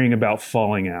worrying about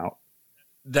falling out.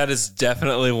 That is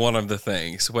definitely one of the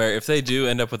things where if they do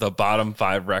end up with a bottom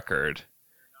 5 record,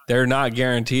 they're not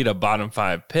guaranteed a bottom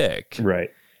 5 pick.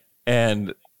 Right.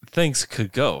 And things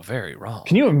could go very wrong.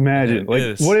 Can you imagine?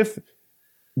 What if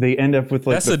they end up with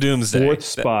like that's the doomsday 4th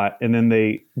spot and then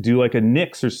they do like a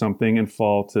Knicks or something and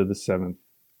fall to the 7th?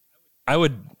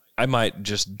 I might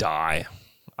just die.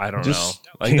 I don't know.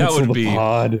 Like that would be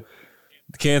pod.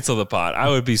 Cancel the pod. I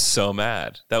would be so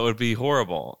mad. That would be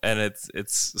horrible. And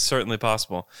it's certainly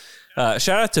possible. Shout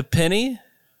out to Penny.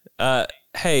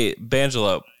 Hey,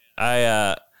 Bangelope.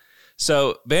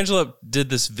 So Vangelope did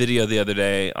this video the other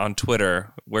day on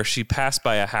Twitter where she passed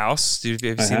by a house. Have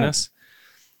you seen this?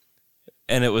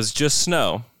 And it was just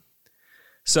snow.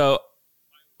 So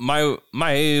my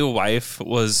wife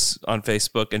was on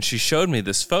Facebook and she showed me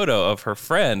this photo of her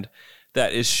friend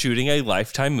that is shooting a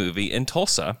Lifetime movie in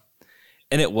Tulsa.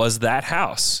 And it was that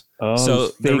house. Oh, so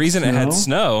the reason it had snow?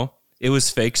 snow, it was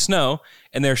fake snow.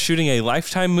 And they're shooting a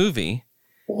Lifetime movie.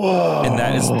 Whoa. And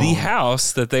that is the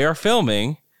house that they are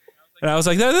filming. And I was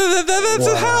like, that's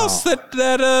the house that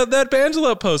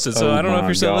Vangelope posted. So I don't know if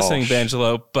you're still listening,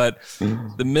 Vangelope, but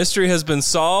the mystery has been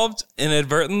solved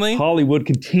inadvertently. Hollywood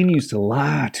continues to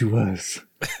lie to us.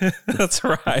 That's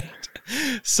right.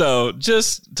 So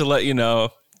just to let you know,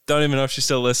 don't even know if she's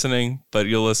still listening, but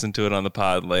you'll listen to it on the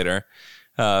pod later.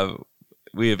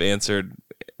 We have an answered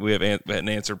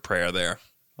prayer there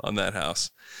on that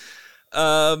house.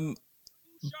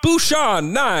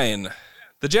 Bouchon 9.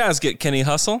 The Jazz get Kenny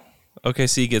Hustle.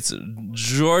 OKC gets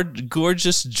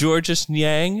Georges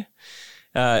Niang.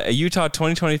 A Utah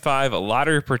 2025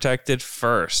 lottery protected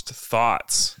first.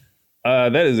 Thoughts?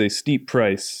 That is a steep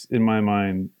price in my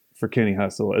mind for Kenny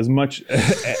Hustle. As much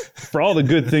for all the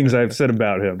good things I've said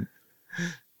about him,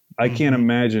 I can't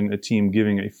imagine a team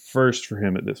giving a first for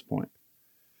him at this point.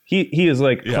 He is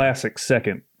like classic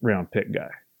second round pick guy.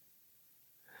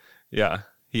 Yeah,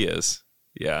 he is.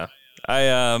 Yeah,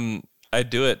 I'd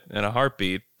do it in a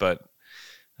heartbeat, but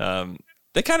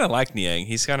they kind of like Niang.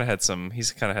 He's kind of had some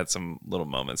little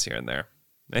moments here and there,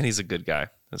 and he's a good guy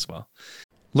as well.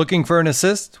 Looking for an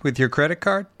assist with your credit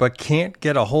card, but can't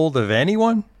get a hold of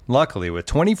anyone? Luckily, with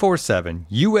 24/7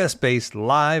 U.S.-based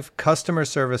live customer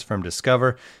service from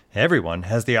Discover, everyone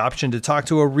has the option to talk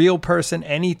to a real person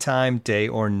anytime, day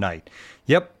or night.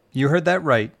 Yep, you heard that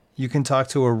right. You can talk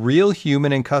to a real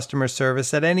human in customer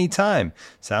service at any time.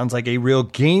 Sounds like a real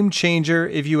game changer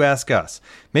if you ask us.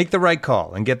 Make the right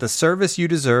call and get the service you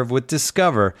deserve with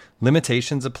Discover.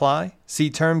 Limitations apply.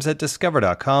 See terms at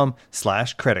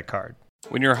discover.com/creditcard.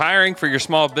 When you're hiring for your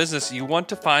small business, you want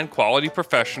to find quality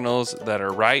professionals that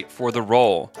are right for the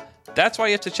role. That's why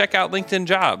you have to check out LinkedIn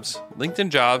Jobs. LinkedIn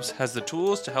Jobs has the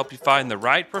tools to help you find the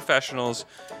right professionals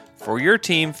for your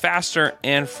team faster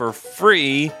and for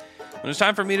free. When it was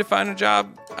time for me to find a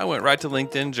job, I went right to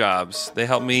LinkedIn Jobs. They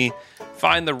helped me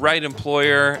find the right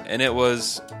employer, and it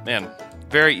was,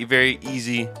 very, very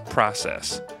easy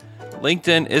process.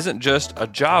 LinkedIn isn't just a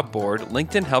job board.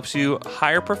 LinkedIn helps you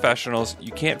hire professionals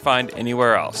you can't find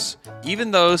anywhere else.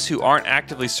 Even those who aren't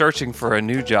actively searching for a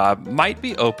new job might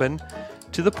be open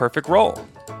to the perfect role.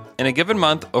 In a given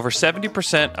month, over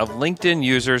 70% of LinkedIn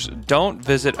users don't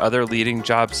visit other leading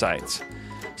job sites.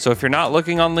 So if you're not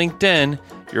looking on LinkedIn,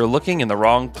 you're looking in the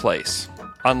wrong place.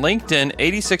 On LinkedIn,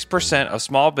 86% of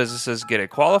small businesses get a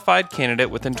qualified candidate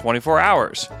within 24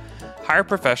 hours. Hire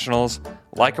professionals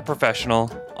like a professional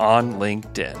on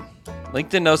LinkedIn.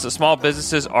 LinkedIn knows that small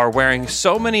businesses are wearing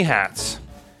so many hats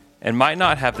and might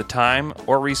not have the time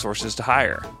or resources to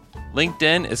hire.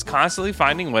 LinkedIn is constantly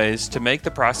finding ways to make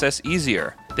the process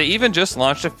easier. They even just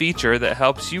launched a feature that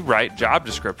helps you write job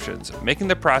descriptions, making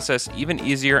the process even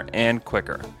easier and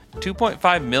quicker.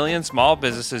 2.5 million small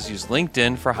businesses use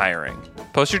LinkedIn for hiring.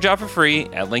 Post your job for free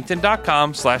at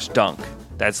linkedin.com/dunk.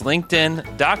 That's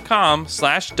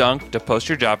linkedin.com/dunk to post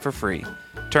your job for free.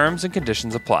 Terms and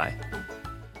conditions apply.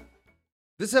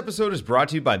 This episode is brought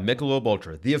to you by Michelob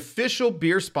Ultra, the official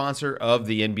beer sponsor of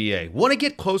the NBA. Want to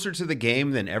get closer to the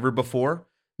game than ever before?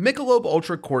 Michelob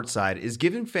Ultra Courtside is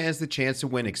giving fans the chance to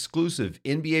win exclusive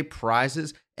NBA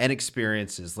prizes and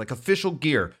experiences like official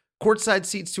gear, courtside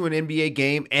seats to an NBA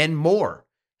game, and more.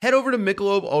 Head over to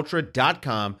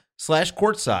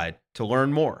MichelobUltra.com/courtside to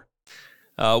learn more.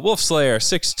 Wolf Slayer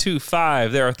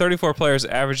 625. There are 34 players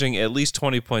averaging at least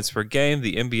 20 points per game.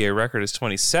 The NBA record is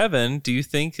 27. Do you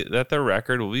think that the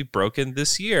record will be broken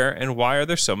this year? And why are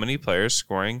there so many players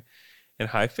scoring in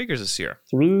high figures this year?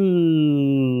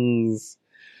 Threes.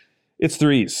 It's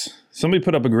threes. Somebody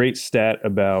put up a great stat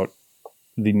about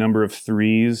the number of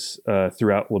threes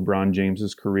throughout LeBron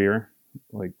James's career,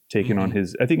 like taking on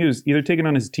his, I think it was either taking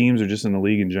on his teams or just in the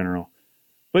league in general.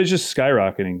 But it's just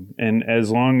skyrocketing. And as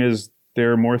long as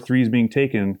there are more threes being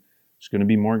taken, there's going to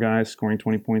be more guys scoring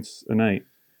 20 points a night.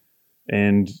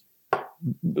 And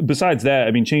besides that,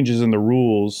 I mean, changes in the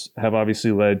rules have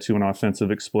obviously led to an offensive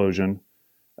explosion.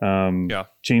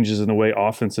 Changes in the way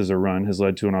offenses are run has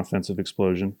led to an offensive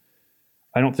explosion.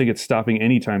 I don't think it's stopping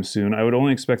anytime soon. I would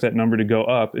only expect that number to go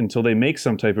up until they make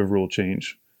some type of rule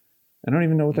change. I don't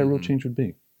even know what that rule change would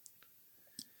be.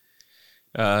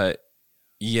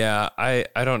 Yeah, I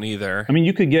don't either. I mean,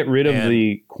 you could get rid of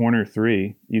the corner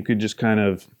three. You could just kind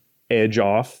of edge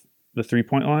off the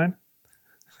 3-point line.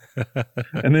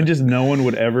 and then just no one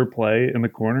would ever play in the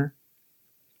corner.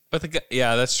 But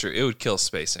yeah, that's true. It would kill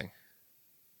spacing.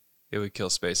 It would kill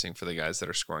spacing for the guys that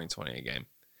are scoring 20 a game.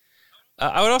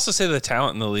 I would also say the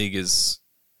talent in the league is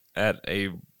at a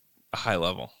high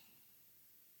level.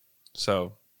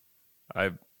 So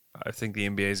I think the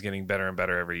NBA is getting better and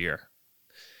better every year.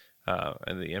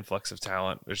 And the influx of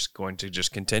talent is going to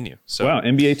just continue. So wow,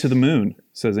 NBA to the moon,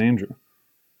 says Andrew.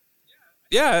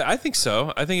 Yeah, I think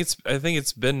so. I think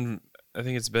it's been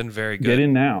very good. Get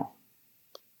in now.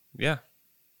 Yeah.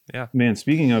 Yeah. Man,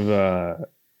 speaking of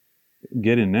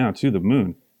get in now to the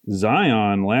moon,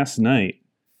 Zion last night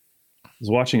was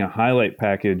watching a highlight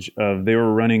package of they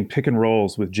were running pick and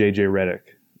rolls with JJ Redick.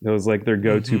 That was like their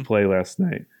go-to play last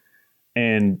night.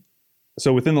 And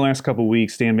so within the last couple of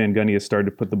weeks, Stan Van Gundy has started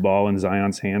to put the ball in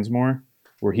Zion's hands more,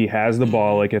 where he has the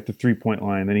ball like at the 3-point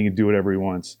line, then he can do whatever he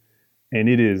wants. And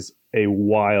it is a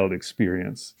wild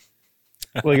experience.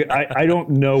 Like, I don't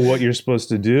know what you're supposed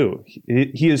to do.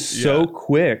 He is so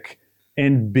quick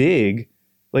and big.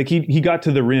 Like, he got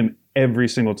to the rim every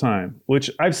single time, which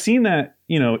I've seen that,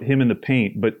 him in the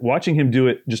paint, but watching him do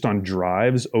it just on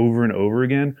drives over and over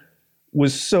again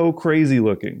was so crazy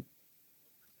looking.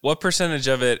 What percentage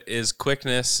of it is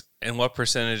quickness and what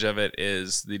percentage of it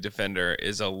is the defender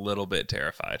is a little bit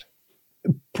terrified?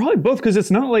 Probably both, because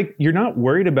it's not like you're not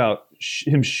worried about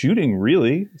him shooting,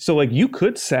 really. So, like, you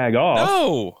could sag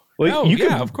off. You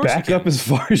could back up as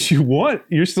far as you want.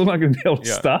 You're still not going to be able to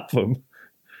stop him.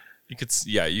 You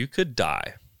could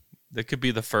die. That could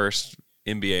be the first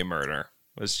NBA murder.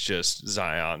 Was just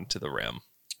Zion to the rim.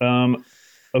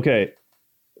 Okay.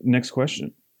 Next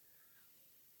question.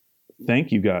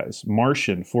 Thank you guys.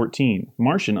 Martian14.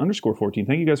 Martian_14.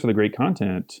 Thank you guys for the great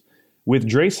content. With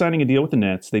Dre signing a deal with the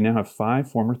Nets, they now have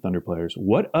 5 former Thunder players.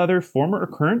 What other former or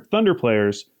current Thunder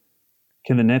players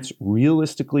can the Nets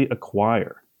realistically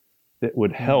acquire that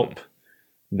would help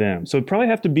them? So it'd probably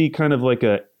have to be kind of like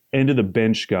a end of the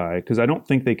bench guy, because I don't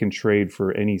think they can trade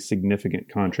for any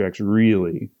significant contracts,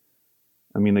 really.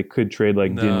 I mean, they could trade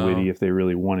like Dinwiddie if they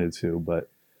really wanted to, but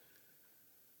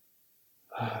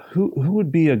who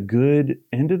would be a good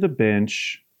end of the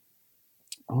bench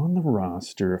on the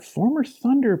roster, a former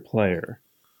Thunder player?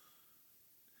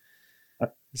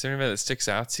 Is there anybody that sticks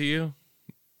out to you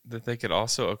that they could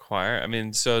also acquire? I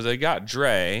mean, so they got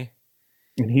Dre.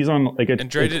 And he's on like an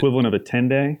equivalent of a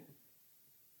 10-day?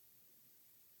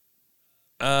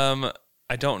 I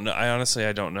don't know.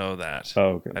 I don't know that.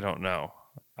 Oh, okay. I don't know.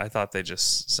 I thought they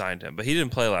just signed him, but he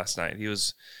didn't play last night. He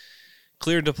was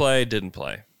cleared to play, didn't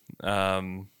play.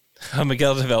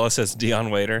 Miguel Davila says Dion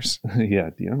Waiters. Yeah,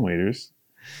 Dion Waiters.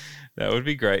 That would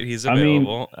be great. He's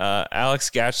available. Alex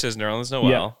Gatch says Nerlens Noel.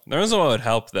 Yeah. Nerlens Noel would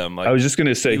help them. Like, I was just going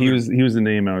to say he was the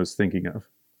name I was thinking of.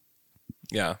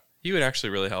 Yeah, he would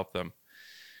actually really help them.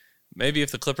 Maybe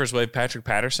if the Clippers waived Patrick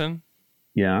Patterson.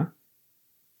 Yeah.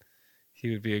 He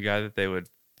would be a guy that they would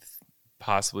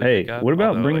possibly pick up. What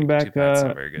about bringing back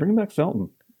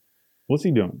Felton? What's he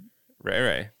doing?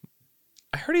 Ray.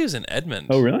 I heard he was in Edmond.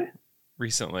 Oh, really?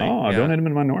 Recently. Oh, yeah. Don't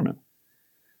Edmond my Norman.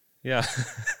 Yeah.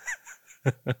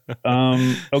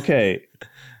 Okay.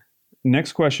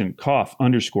 Next question.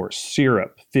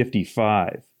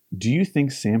 Cough_syrup55. Do you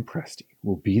think Sam Presti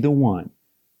will be the one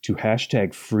to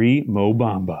hashtag free Mo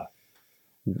Bamba?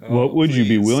 What would you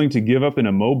be willing to give up in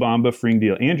a Mo Bamba freeing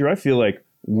deal? Andrew, I feel like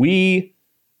we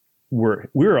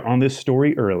were on this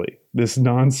story early. This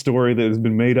non-story that has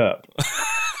been made up.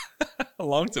 A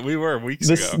long time. We were weeks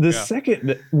ago. The second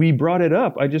that we brought it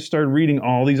up, I just started reading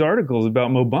all these articles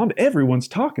about Mo Bamba. Everyone's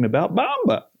talking about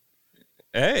Bamba.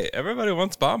 Hey, everybody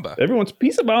wants Bamba. Everyone's a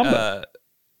piece of Bamba.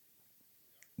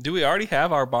 Do we already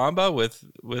have our Bamba with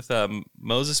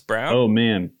Moses Brown? Oh,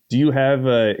 man. Do you have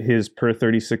his per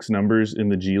 36 numbers in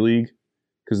the G League?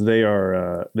 Because they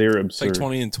are absurd. It's like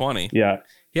 20 and 20. Yeah.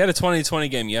 He had a 20-20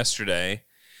 game yesterday.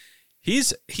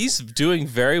 He's doing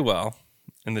very well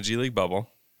in the G League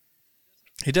bubble.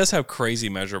 He does have crazy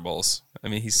measurables. I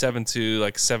mean, he's 7'2",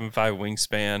 like 7'5"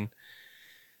 wingspan,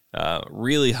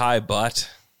 really high butt,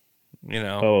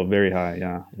 Oh, very high.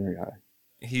 Yeah, very high.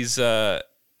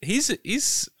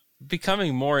 He's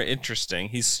becoming more interesting.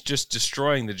 He's just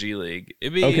destroying the G League.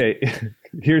 Okay,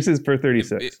 here's his per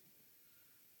 36.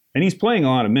 And he's playing a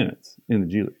lot of minutes in the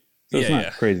G League. So it's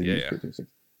not crazy. Yeah.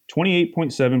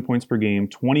 28.7 points per game,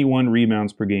 21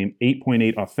 rebounds per game,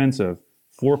 8.8 offensive,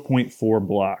 4.4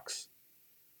 blocks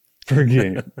per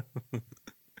game.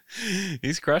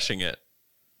 He's crushing it.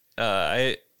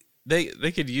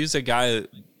 They could use a guy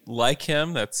like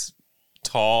him that's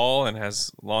tall and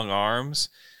has long arms.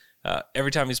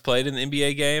 Every time he's played in the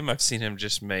NBA game, I've seen him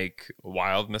just make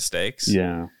wild mistakes.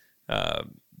 Yeah.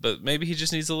 but maybe he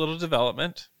just needs a little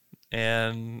development.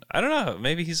 And I don't know,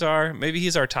 maybe he's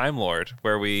our Time Lord,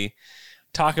 where we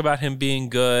talk about him being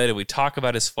good and we talk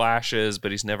about his flashes,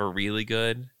 but he's never really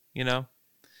good,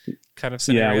 kind of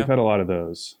scenario. Yeah, we've had a lot of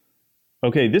those.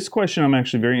 Okay, this question I'm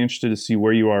actually very interested to see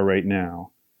where you are right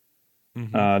now.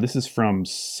 Mm-hmm. This is from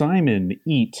Simon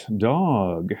Eat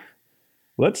Dog.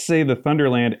 Let's say the Thunder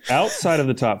land outside of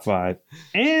the top 5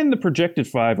 and the projected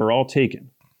 5 are all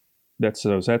taken. That's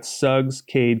Suggs,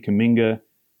 Cade, Kuminga,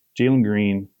 Jalen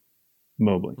Green,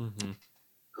 Mobley. Mm-hmm.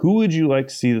 Who would you like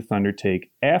to see the Thunder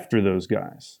take after those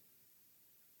guys?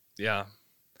 Yeah.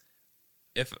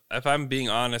 If I'm being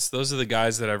honest, those are the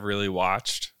guys that I've really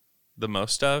watched the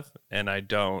most of, and I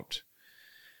don't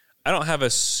have a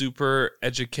super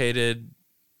educated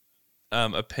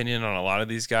opinion on a lot of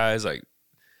these guys. Like,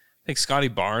 I think Scotty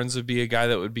Barnes would be a guy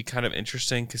that would be kind of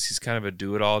interesting because he's kind of a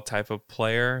do-it-all type of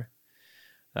player.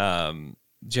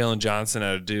 Jalen Johnson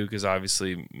out of Duke is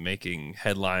obviously making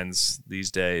headlines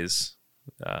these days.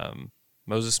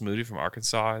 Moses Moody from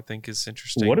Arkansas, I think, is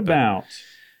interesting. What about,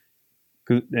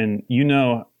 and you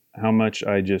know how much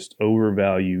I just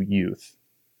overvalue youth.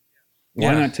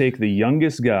 Why not take the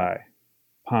youngest guy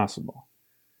possible?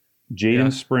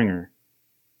 Jaden Springer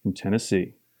from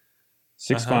Tennessee.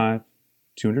 6'5",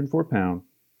 204-pound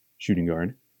shooting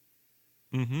guard.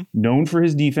 Mm-hmm. Known for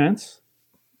his defense.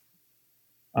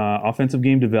 Offensive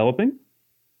game developing.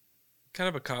 Kind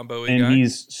of a combo and guy.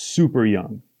 He's super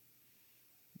young.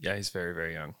 Yeah, he's very,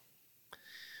 very young.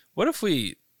 What if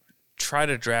we try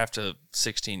to draft a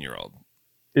 16-year-old?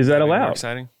 Is that allowed? More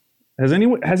exciting?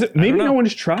 Maybe no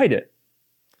one's tried it.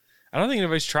 I don't think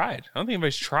anybody's tried. I don't think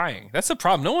anybody's trying. That's the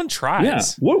problem. No one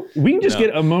tries. Yeah. We can just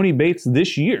get Amoni Bates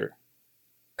this year.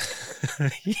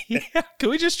 Yeah. Can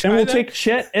we just try and we'll that? take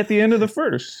Chet at the end of the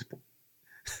first.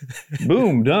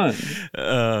 Boom, done.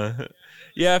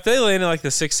 Yeah, if they land in like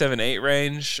the 6, 7, 8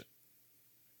 range,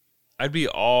 I'd be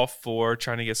all for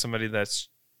trying to get somebody that's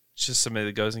just somebody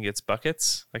that goes and gets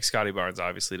buckets. Like Scotty Barnes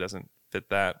obviously doesn't fit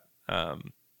that.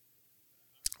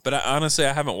 But honestly,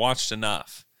 I haven't watched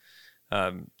enough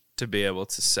to be able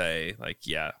to say, like,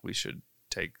 yeah, we should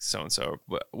take so-and-so.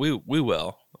 We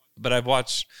will. But I've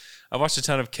watched a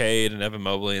ton of Cade and Evan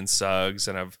Mobley and Suggs,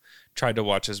 and I've tried to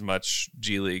watch as much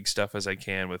G League stuff as I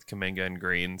can with Kuminga and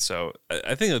Green. So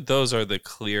I think that those are the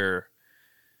clear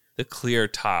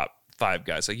top 5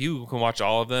 guys. Like, you can watch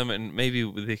all of them, and maybe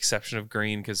with the exception of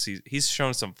Green, because he's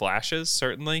shown some flashes,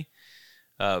 certainly.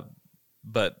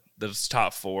 But those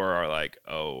top 4 are like,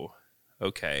 oh,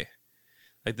 okay.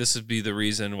 Like, this would be the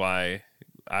reason why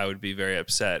I would be very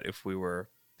upset if we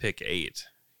were pick 8,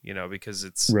 because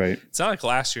it's not like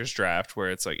last year's draft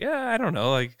where it's like, yeah, I don't know,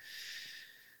 like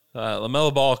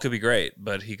LaMelo Ball could be great,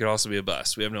 but he could also be a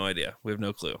bust. We have no idea. We have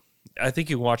no clue. I think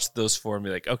you watch those 4 and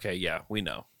be like, okay, yeah, we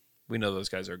know those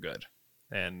guys are good.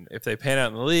 And if they pan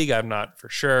out in the league, I'm not for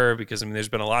sure, because there's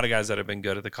been a lot of guys that have been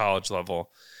good at the college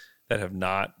level that have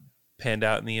not panned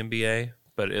out in the NBA.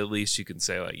 But at least you can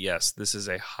say, like, yes, this is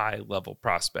a high-level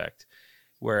prospect.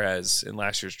 Whereas in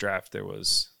last year's draft, there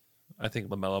was, I think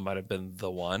LaMelo might have been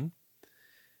the one,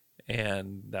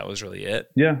 and that was really it.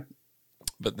 Yeah.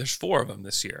 But there's 4 of them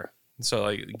this year. So,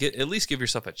 like, at least give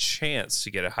yourself a chance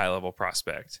to get a high-level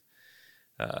prospect.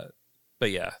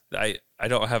 But, yeah, I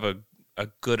don't have a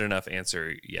good enough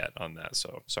answer yet on that,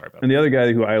 so sorry about that. And the other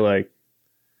guy who I like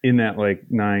in that, like,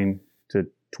 9 to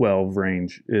 12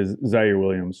 range is Zaire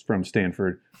Williams from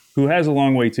Stanford, who has a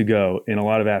long way to go in a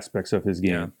lot of aspects of his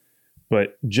game. Yeah.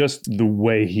 But just the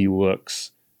way he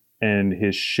looks and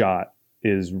his shot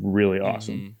is really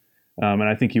awesome. Mm-hmm. And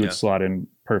I think he would slot in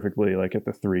perfectly, like, at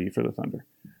the 3 for the Thunder.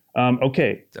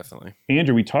 Okay. Definitely.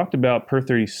 Andrew, we talked about per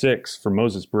 36 for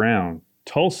Moses Brown.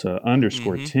 Tulsa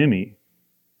 _ Timmy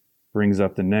brings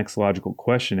up the next logical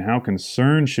question. How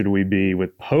concerned should we be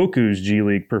with Poku's G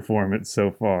League performance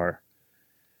so far?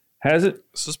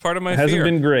 This is part of my fear. Hasn't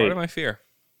been great. Part of my fear.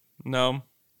 No.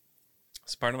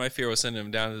 It's part of my fear with sending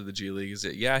him down to the G League is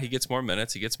that, yeah, he gets more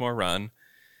minutes, he gets more run.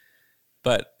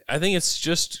 But I think it's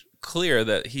just clear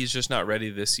that he's just not ready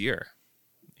this year.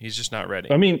 He's just not ready.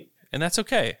 And that's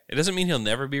okay. It doesn't mean he'll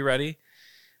never be ready.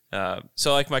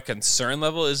 So, like, my concern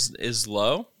level is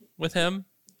low with him.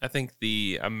 I think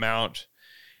the amount,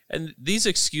 and these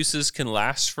excuses can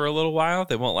last for a little while.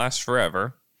 They won't last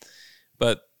forever.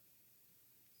 But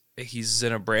he's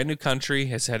in a brand new country,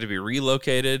 has had to be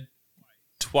relocated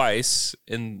twice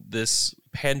in this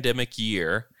pandemic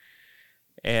year,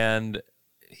 and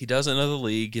he doesn't know the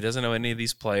league. He doesn't know any of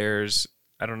these players.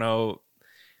 I don't know.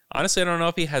 Honestly, I don't know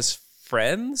if he has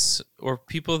friends or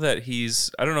people that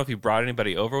I don't know if he brought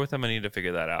anybody over with him. I need to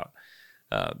figure that out.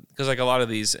 Because like a lot of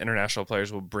these international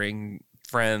players will bring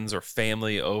friends or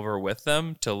family over with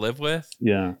them to live with.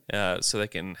 Yeah. So they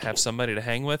can have somebody to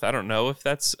hang with. I don't know if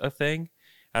that's a thing.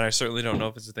 And I certainly don't know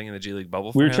if it's a thing in the G League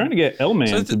bubble for We were him. trying to get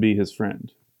L-Man to be his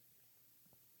friend.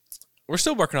 We're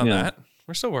still working on Yeah. that.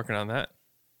 We're still working on that.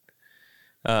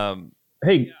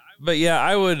 Hey, But yeah,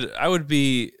 I would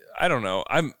be, I don't know.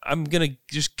 I'm going to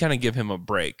just kind of give him a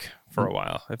break for a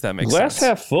while, if that makes glass sense.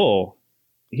 half full.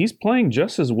 He's playing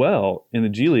just as well in the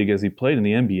G League as he played in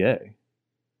the NBA.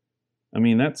 I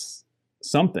mean, that's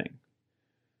something.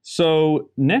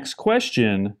 So, next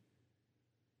question.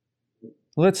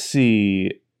 Let's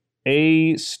see.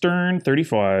 A Stern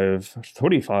 35.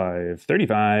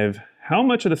 How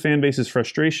much of the fan base's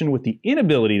frustration with the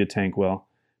inability to tank well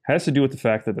has to do with the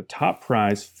fact that the top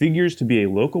prize figures to be a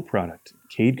local product,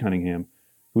 Cade Cunningham,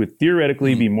 who would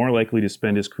theoretically be more likely to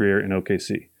spend his career in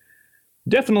OKC?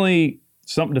 Definitely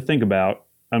something to think about.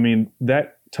 I mean,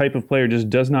 that type of player just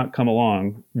does not come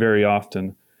along very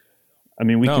often. I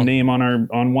mean, we can name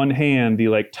on one hand the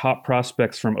like top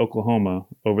prospects from Oklahoma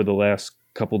over the last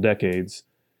couple decades.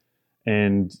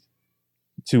 And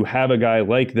to have a guy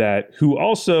like that who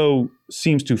also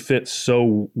seems to fit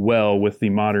so well with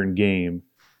the modern game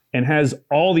and has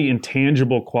all the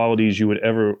intangible qualities you would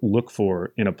ever look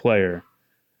for in a player.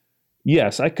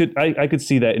 Yes, I could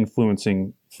see that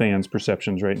influencing fans'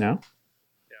 perceptions right now.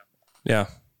 Yeah.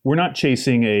 We're not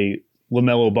chasing a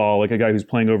LaMelo Ball, like a guy who's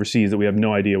playing overseas that we have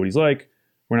no idea what he's like.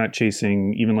 We're not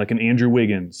chasing even like an Andrew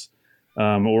Wiggins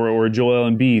or a Joel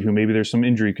Embiid, who maybe there's some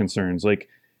injury concerns. Like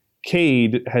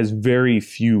Cade has very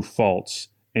few faults,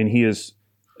 and he is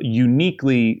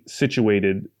uniquely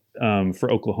situated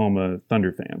for Oklahoma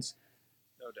Thunder fans.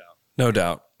 No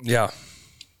doubt. Yeah.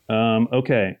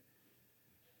 Okay.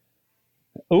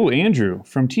 Oh, Andrew,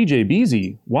 from TJ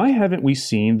Beasy, why haven't we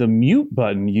seen the mute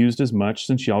button used as much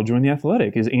since y'all joined The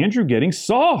Athletic? Is Andrew getting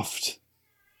soft?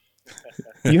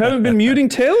 You haven't been muting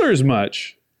Taylor as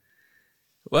much.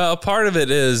 Well, part of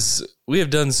it is we have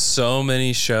done so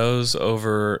many shows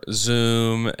over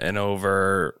Zoom and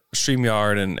over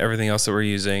StreamYard and everything else that we're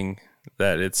using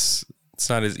that it's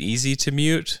not as easy to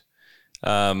mute.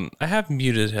 I have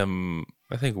muted him,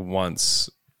 I think, once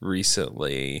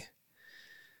recently,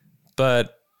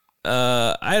 but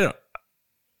I don't.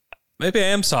 Maybe I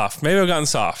am soft. Maybe I've gotten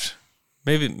soft.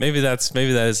 Maybe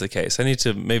that is the case. I need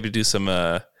to maybe do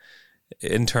some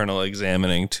internal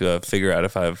examining to figure out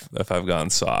if I've gone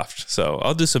soft. So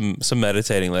I'll do some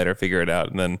meditating later, figure it out,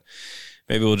 and then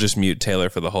maybe we'll just mute Taylor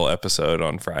for the whole episode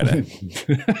on Friday.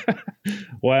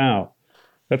 Wow,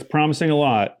 that's promising a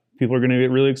lot. People are going to get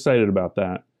really excited about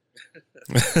that.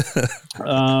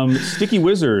 Sticky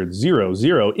Wizard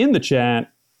 00 in the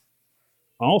chat,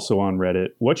 also on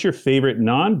Reddit. What's your favorite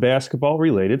non-basketball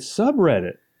related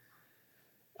subreddit?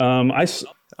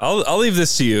 I'll leave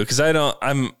this to you because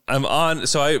I'm on.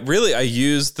 So I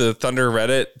use the Thunder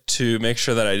Reddit to make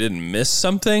sure that I didn't miss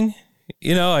something.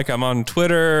 You know, like I'm on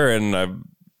Twitter and I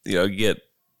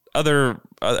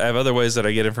have other ways that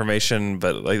I get information,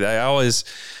 but like I always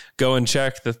go and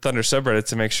check the Thunder subreddit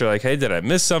to make sure, like, hey, did I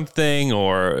miss something,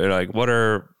 or like what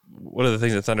are the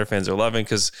things that Thunder fans are loving?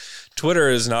 Because Twitter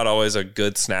is not always a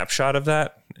good snapshot of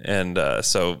that, and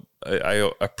so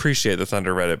I appreciate the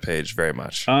Thunder Reddit page very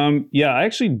much. Yeah, I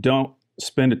actually don't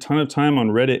spend a ton of time on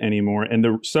Reddit anymore, and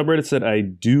the subreddits that I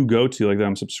do go to, like that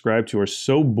I'm subscribed to, are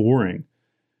so boring.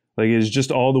 Like it's just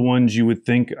all the ones you would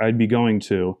think I'd be going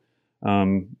to.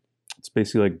 It's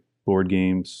basically like board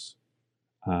games,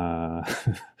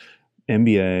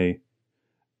 NBA,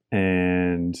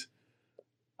 and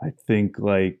I think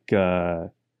like,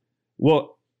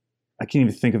 well, I can't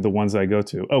even think of the ones that I go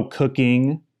to. Oh,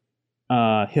 cooking,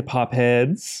 hip hop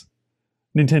heads,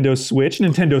 Nintendo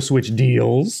Switch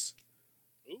deals,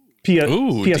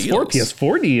 PS4, deals.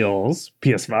 PS4 deals,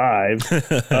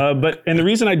 PS5. And the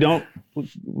reason I don't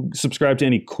subscribe to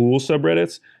any cool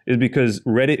subreddits is because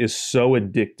Reddit is so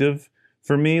addictive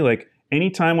for me. Like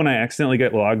anytime when I accidentally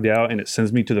get logged out and it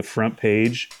sends me to the front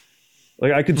page,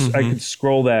 like I could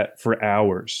scroll that for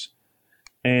hours.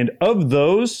 And of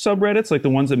those subreddits, like the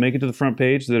ones that make it to the front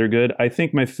page that are good, I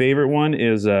think my favorite one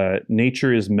is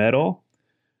Nature is Metal,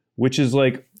 which is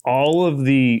like all of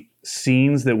the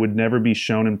scenes that would never be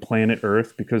shown in Planet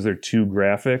Earth because they're too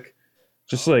graphic.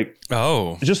 Just like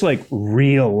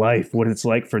real life, what it's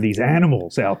like for these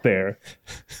animals out there.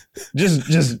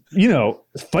 just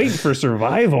fighting for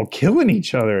survival, killing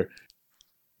each other.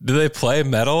 Do they play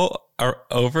metal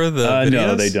over the videos?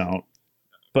 No, they don't.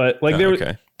 But like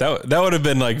okay. That would have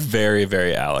been like very,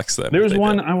 very Alex then. There was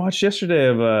one I watched yesterday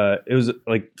of it was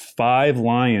like 5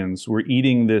 lions were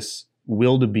eating this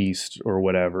wildebeest or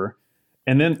whatever.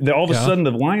 And then all of a sudden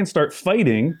the lions start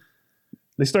fighting.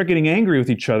 they start getting angry with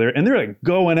each other, and they're like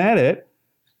going at it.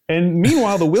 And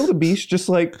meanwhile, the wildebeest just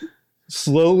like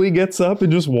slowly gets up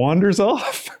and just wanders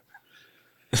off.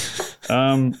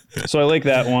 So I like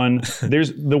that one.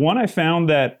 There's the one I found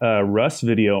that Russ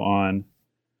video on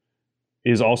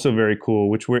is also very cool,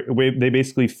 which they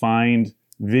basically find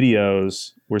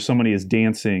videos where somebody is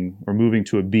dancing or moving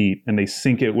to a beat, and they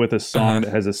sync it with a song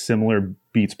that has a similar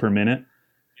beats per minute.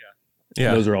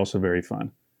 Yeah. Those are also very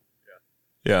fun.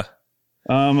 Yeah.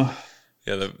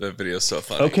 Yeah, the video is so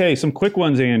funny. Okay, some quick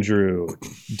ones, Andrew.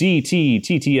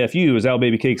 DTTTFU, is Al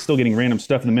Baby Cake still getting random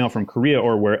stuff in the mail from Korea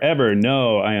or wherever?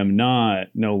 No, I am not.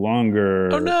 No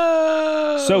longer. Oh,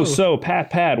 no. So,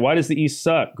 Pat, why does the East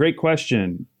suck? Great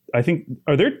question. I think,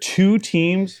 are there 2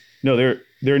 teams? No,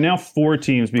 there are now 4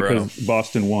 teams because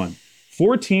Boston won.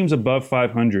 4 teams above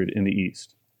 500 in the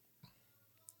East.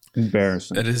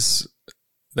 Embarrassing. That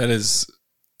is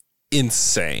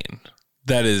insane.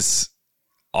 That is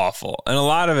awful. And a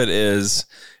lot of it is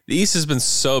the East has been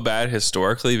so bad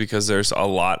historically because there's a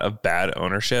lot of bad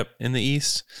ownership in the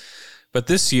East. But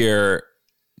this year,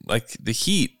 like the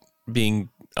Heat being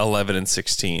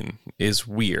 11-16 is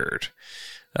weird.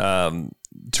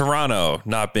 Toronto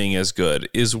not being as good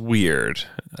is weird.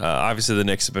 Obviously the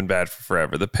Knicks have been bad for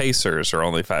forever. The Pacers are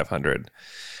only 500.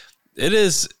 It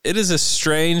is a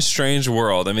strange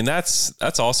world. I mean,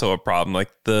 that's also a problem.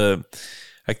 Like the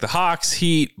Hawks,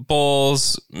 Heat,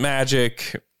 Bulls,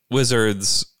 Magic,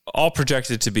 Wizards, all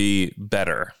projected to be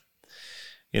better,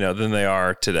 than they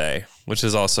are today, which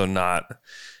is also not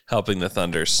helping the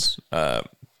Thunder's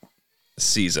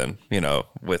season,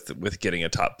 with getting a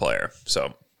top player.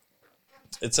 So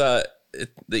it's the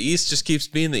East just keeps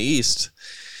being the East.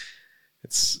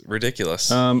 It's ridiculous.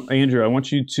 Andrew, I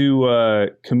want you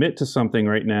to commit to something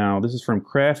right now. This is from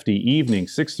Crafty Evening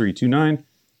 6329.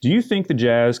 Do you think the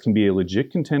Jazz can be a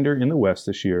legit contender in the West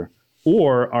this year,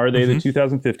 or are they the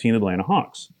 2015 Atlanta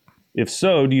Hawks? If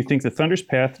so, do you think the Thunder's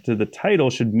path to the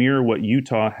title should mirror what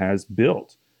Utah has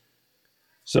built?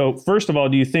 So, first of all,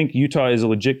 do you think Utah is a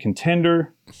legit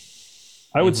contender?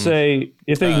 I would say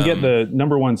if they can get the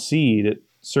number 1 seed, it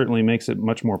certainly makes it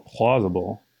much more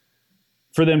plausible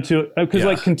for them to, because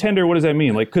like contender, what does that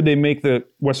mean? Like, could they make the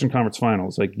Western Conference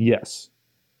Finals? Like, yes.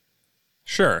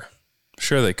 Sure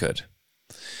they could.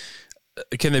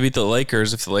 Can they beat the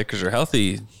Lakers if the Lakers are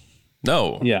healthy?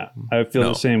 No. Yeah, I feel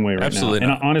the same way right Absolutely now.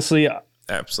 not. And honestly,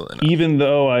 absolutely not. Even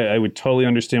though I would totally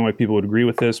understand why people would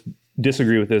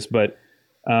disagree with this, but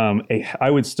I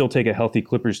would still take a healthy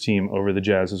Clippers team over the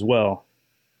Jazz as well.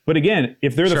 But again,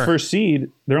 if they're the first seed,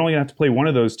 they're only going to have to play one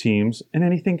of those teams, and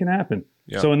anything can happen.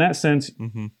 Yep. So in that sense,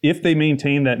 if they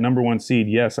maintain that number 1 seed,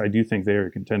 yes, I do think they are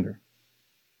a contender.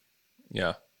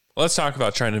 Yeah. Let's talk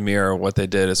about trying to mirror what they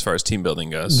did as far as team building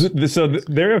goes. So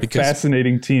they're a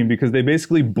fascinating team because they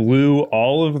basically blew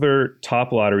all of their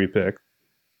top lottery picks.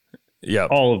 Yeah.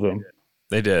 All of them.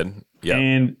 They did. Yeah.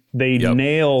 And they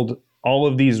nailed all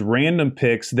of these random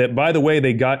picks that, by the way,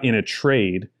 they got in a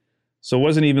trade. So it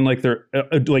wasn't even like they're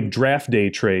like draft day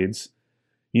trades.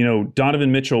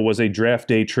 Donovan Mitchell was a draft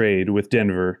day trade with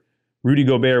Denver. Rudy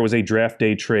Gobert was a draft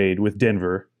day trade with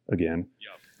Denver again.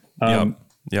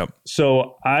 Yep.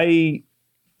 So I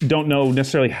don't know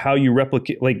necessarily how you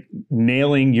replicate, like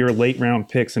nailing your late round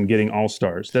picks and getting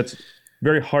all-stars. That's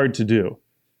very hard to do.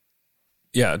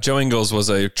 Yeah. Joe Ingles was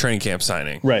a training camp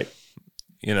signing. Right.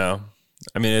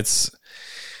 I mean,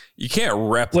 you can't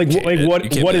replicate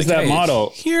what is that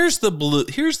model? Here's the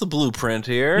blueprint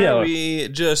here. Yeah. We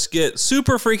just get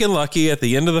super freaking lucky at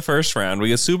the end of the first round. We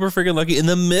get super freaking lucky in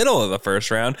the middle of the first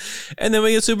round. And then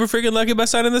we get super freaking lucky by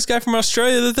signing this guy from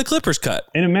Australia that the Clippers cut.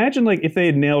 And imagine if they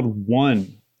had nailed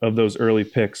one of those early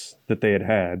picks that they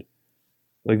had,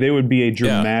 they would be a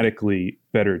dramatically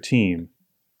better team.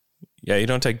 Yeah, you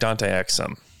don't take Dante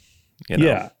Exum.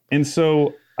 Yeah. And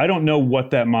so I don't know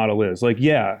what that model is.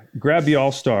 Grab the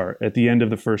all-star at the end of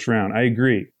the first round. I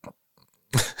agree.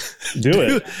 Do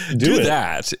it. Do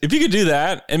that. If you could do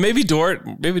that, and maybe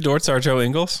Dort's our Joe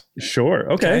Ingles.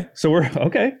 Sure. Okay. So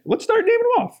let's start naming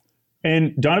them off.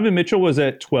 And Donovan Mitchell was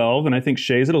at 12, and I think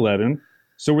Shea's at 11.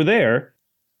 So we're there.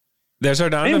 There's our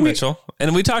Donovan Mitchell.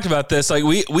 And we talked about this.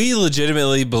 We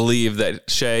legitimately believe that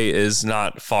Shea is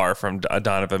not far from a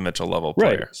Donovan Mitchell level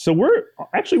player. Right. So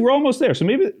we're almost there. So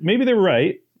maybe they're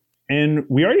right. And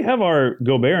we already have our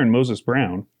Gobert and Moses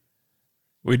Brown.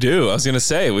 We do. I was going to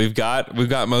say, we've got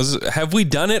Moses. Have we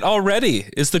done it already?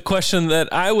 Is the question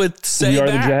that I would say. We are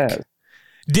back. the Jazz.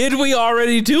 Did we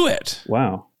already do it?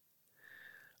 Wow.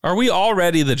 Are we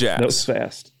already the Jazz? That was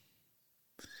fast.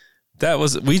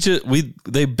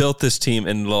 They built this team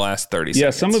in the last 30 seconds. Yeah,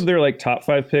 some of their top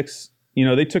 5 picks,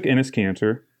 they took Enes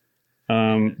Kanter.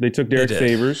 They took Derek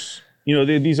Favors. You know,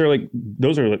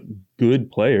 those are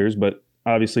good players, but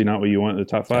obviously not what you want in the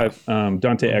top five.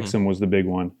 Dante Exum was the big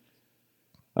one.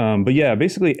 But yeah,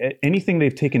 basically anything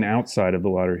they've taken outside of the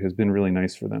lottery has been really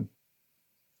nice for them.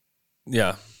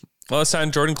 Yeah. Well, they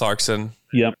signed Jordan Clarkson.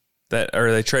 Yep.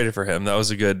 They traded for him. That was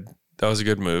a good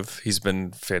move. He's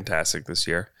been fantastic this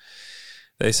year.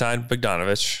 They signed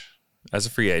Bogdanovich as a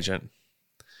free agent.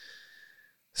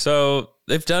 So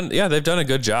they've done a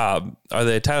good job. Are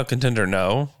they a title contender?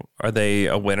 No. Are they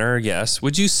a winner? Yes.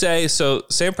 Would you say so?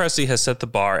 Sam Presti has set the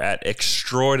bar at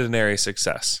extraordinary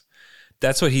success.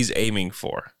 That's what he's aiming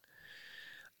for.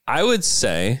 I would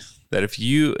say that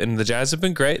and the Jazz have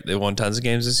been great. They won tons of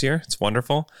games this year. It's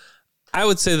wonderful. I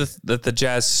would say that the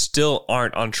Jazz still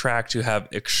aren't on track to have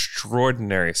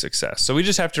extraordinary success. So we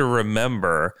just have to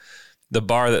remember the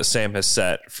bar that Sam has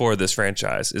set for this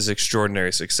franchise is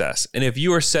extraordinary success. And if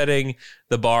you are setting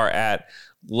the bar at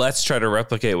let's try to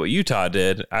replicate what Utah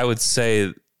did, I would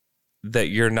say that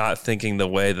you're not thinking the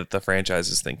way that the franchise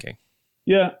is thinking.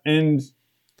 Yeah, and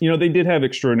they did have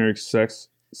extraordinary success.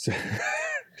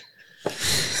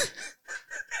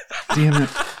 Damn it.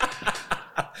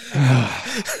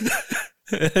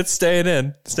 It's staying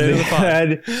in. Staying in the pot. They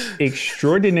had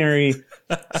extraordinary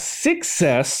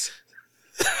success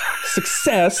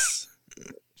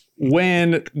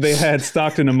when they had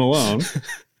Stockton and Malone.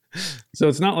 So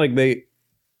it's not like they...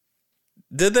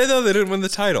 Did they, though? They didn't win the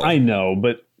title. I know,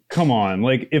 but come on.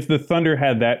 Like, if the Thunder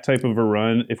had that type of a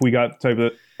run, if we got the type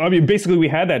of... I mean, basically, we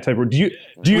had that type of...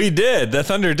 We did. The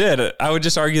Thunder did. I would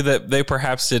just argue that they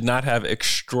perhaps did not have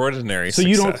extraordinary success. So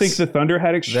you don't think the Thunder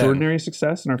had extraordinary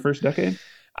success in our first decade?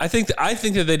 I think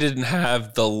that they didn't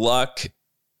have the luck.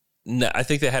 No, I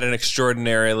think they had an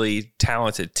extraordinarily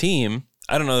talented team.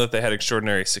 I don't know that they had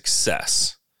extraordinary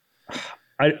success.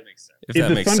 If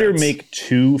the Thunder make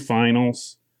 2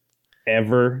 finals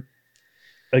ever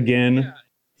again...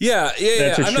 Yeah.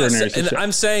 That's extraordinary success.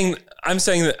 I'm saying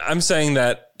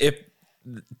that if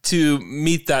to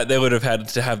meet that, they would have had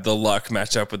to have the luck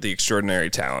match up with the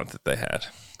extraordinary talent that they had.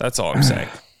 That's all I'm saying.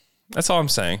 That's all I'm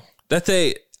saying. I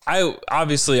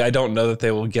don't know that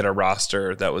they will get a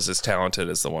roster that was as talented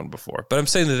as the one before, but I'm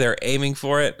saying that they're aiming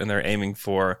for it, and they're aiming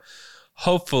for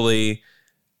hopefully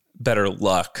better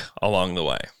luck along the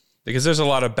way, because there's a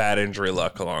lot of bad injury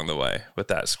luck along the way with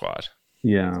that squad.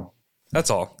 Yeah.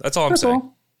 That's all I'm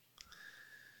saying.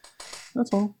 That's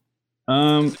all.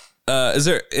 Is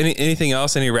there anything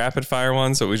else? Any rapid fire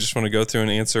ones that we just want to go through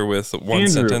and answer with one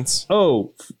sentence? Sam,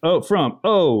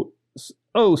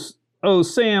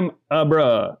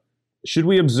 bruh. Should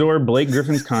we absorb Blake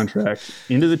Griffin's contract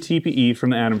into the TPE from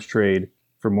the Adams trade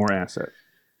for more asset?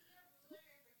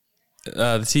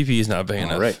 The TPE is not big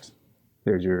enough. All right.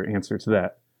 There's your answer to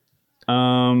that.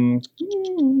 I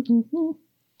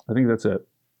think that's it.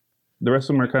 The rest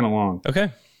of them are kind of long.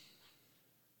 Okay.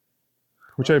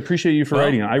 Which I appreciate you for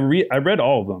writing. I read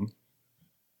all of them.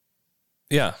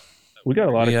 Yeah. We got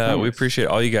a lot of comments. We appreciate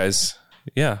all you guys.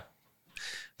 Yeah.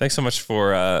 Thanks so much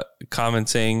for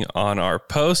commenting on our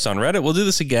post on Reddit. We'll do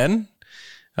this again.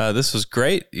 This was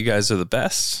great. You guys are the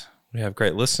best. We have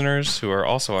great listeners who are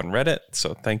also on Reddit.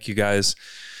 So thank you guys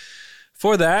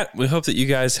for that. We hope that you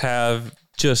guys have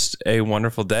just a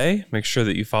wonderful day. Make sure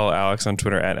that you follow Alex on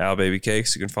Twitter at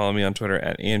AlBabyCakes. You can follow me on Twitter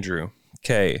at Andrew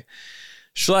K.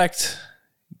 Schlecht.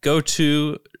 Go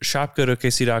to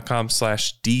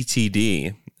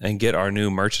shopgoodokc.com/DTD and get our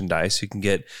new merchandise. You can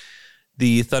get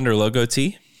the Thunder logo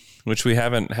tee, which we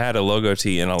haven't had a logo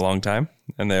tee in a long time,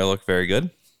 and they look very good.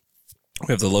 We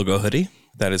have the logo hoodie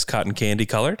that is cotton candy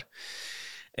colored.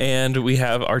 And we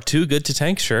have our Too Good to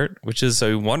Tank shirt, which is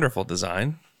a wonderful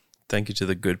design. Thank you to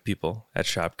the good people at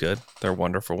Shop Good. They're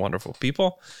wonderful, wonderful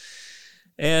people.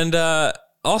 And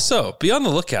also, be on the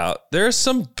lookout. There's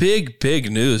some big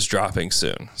news dropping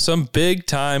soon. Some big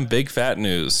time, big fat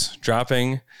news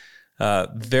dropping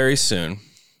very soon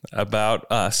about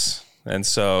us. And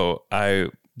so I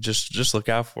just look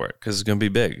out for it, because it's going to be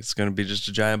big. It's going to be just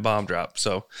a giant bomb drop.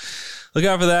 So look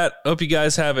out for that. Hope you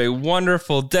guys have a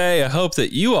wonderful day. I hope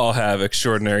that you all have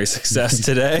extraordinary success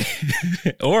today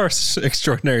or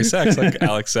extraordinary sex, like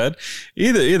Alex said.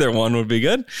 Either one would be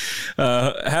good.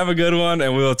 Have a good one,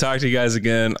 and we will talk to you guys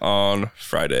again on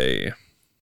Friday.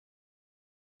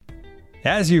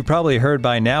 As you've probably heard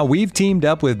by now, we've teamed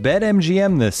up with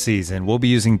BetMGM this season. We'll be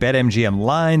using BetMGM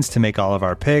lines to make all of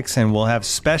our picks, and we'll have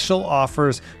special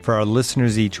offers for our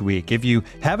listeners each week. If you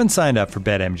haven't signed up for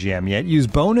BetMGM yet, use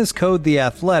bonus code The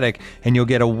Athletic, and you'll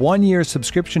get a 1-year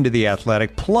subscription to The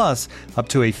Athletic, plus up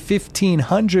to a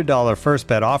 $1,500 first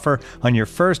bet offer on your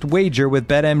first wager with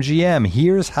BetMGM.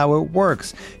 Here's how it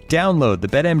works. Download the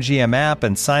BetMGM app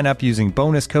and sign up using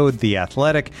bonus code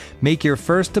THEATHLETIC. Make your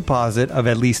first deposit of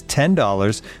at least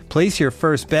 $10. Place your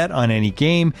first bet on any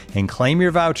game and claim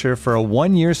your voucher for a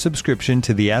 1-year subscription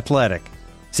to The Athletic.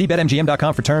 See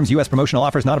BetMGM.com for terms. U.S. promotional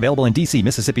offers not available in D.C.,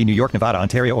 Mississippi, New York, Nevada,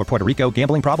 Ontario, or Puerto Rico.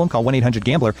 Gambling problem? Call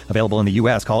 1-800-GAMBLER. Available in the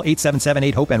U.S. Call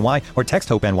 877-8-HOPE-NY or text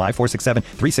HOPE-NY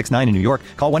 467-369 in New York.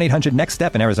 Call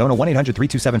 1-800-NEXT-STEP in Arizona.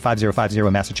 1-800-327-5050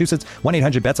 in Massachusetts.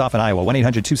 1-800-BETS-OFF in Iowa.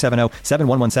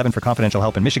 1-800-270-7117 for confidential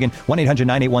help in Michigan.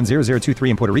 1-800-981-0023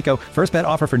 in Puerto Rico. First bet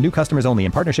offer for new customers only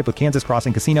in partnership with Kansas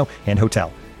Crossing Casino and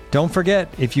Hotel. Don't forget,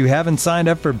 if you haven't signed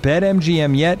up for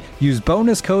BetMGM yet, use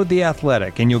bonus code The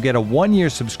Athletic, and you'll get a 1-year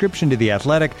subscription to The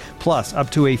Athletic, plus up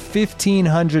to a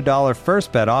 $1,500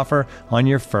 first bet offer on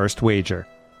your first wager.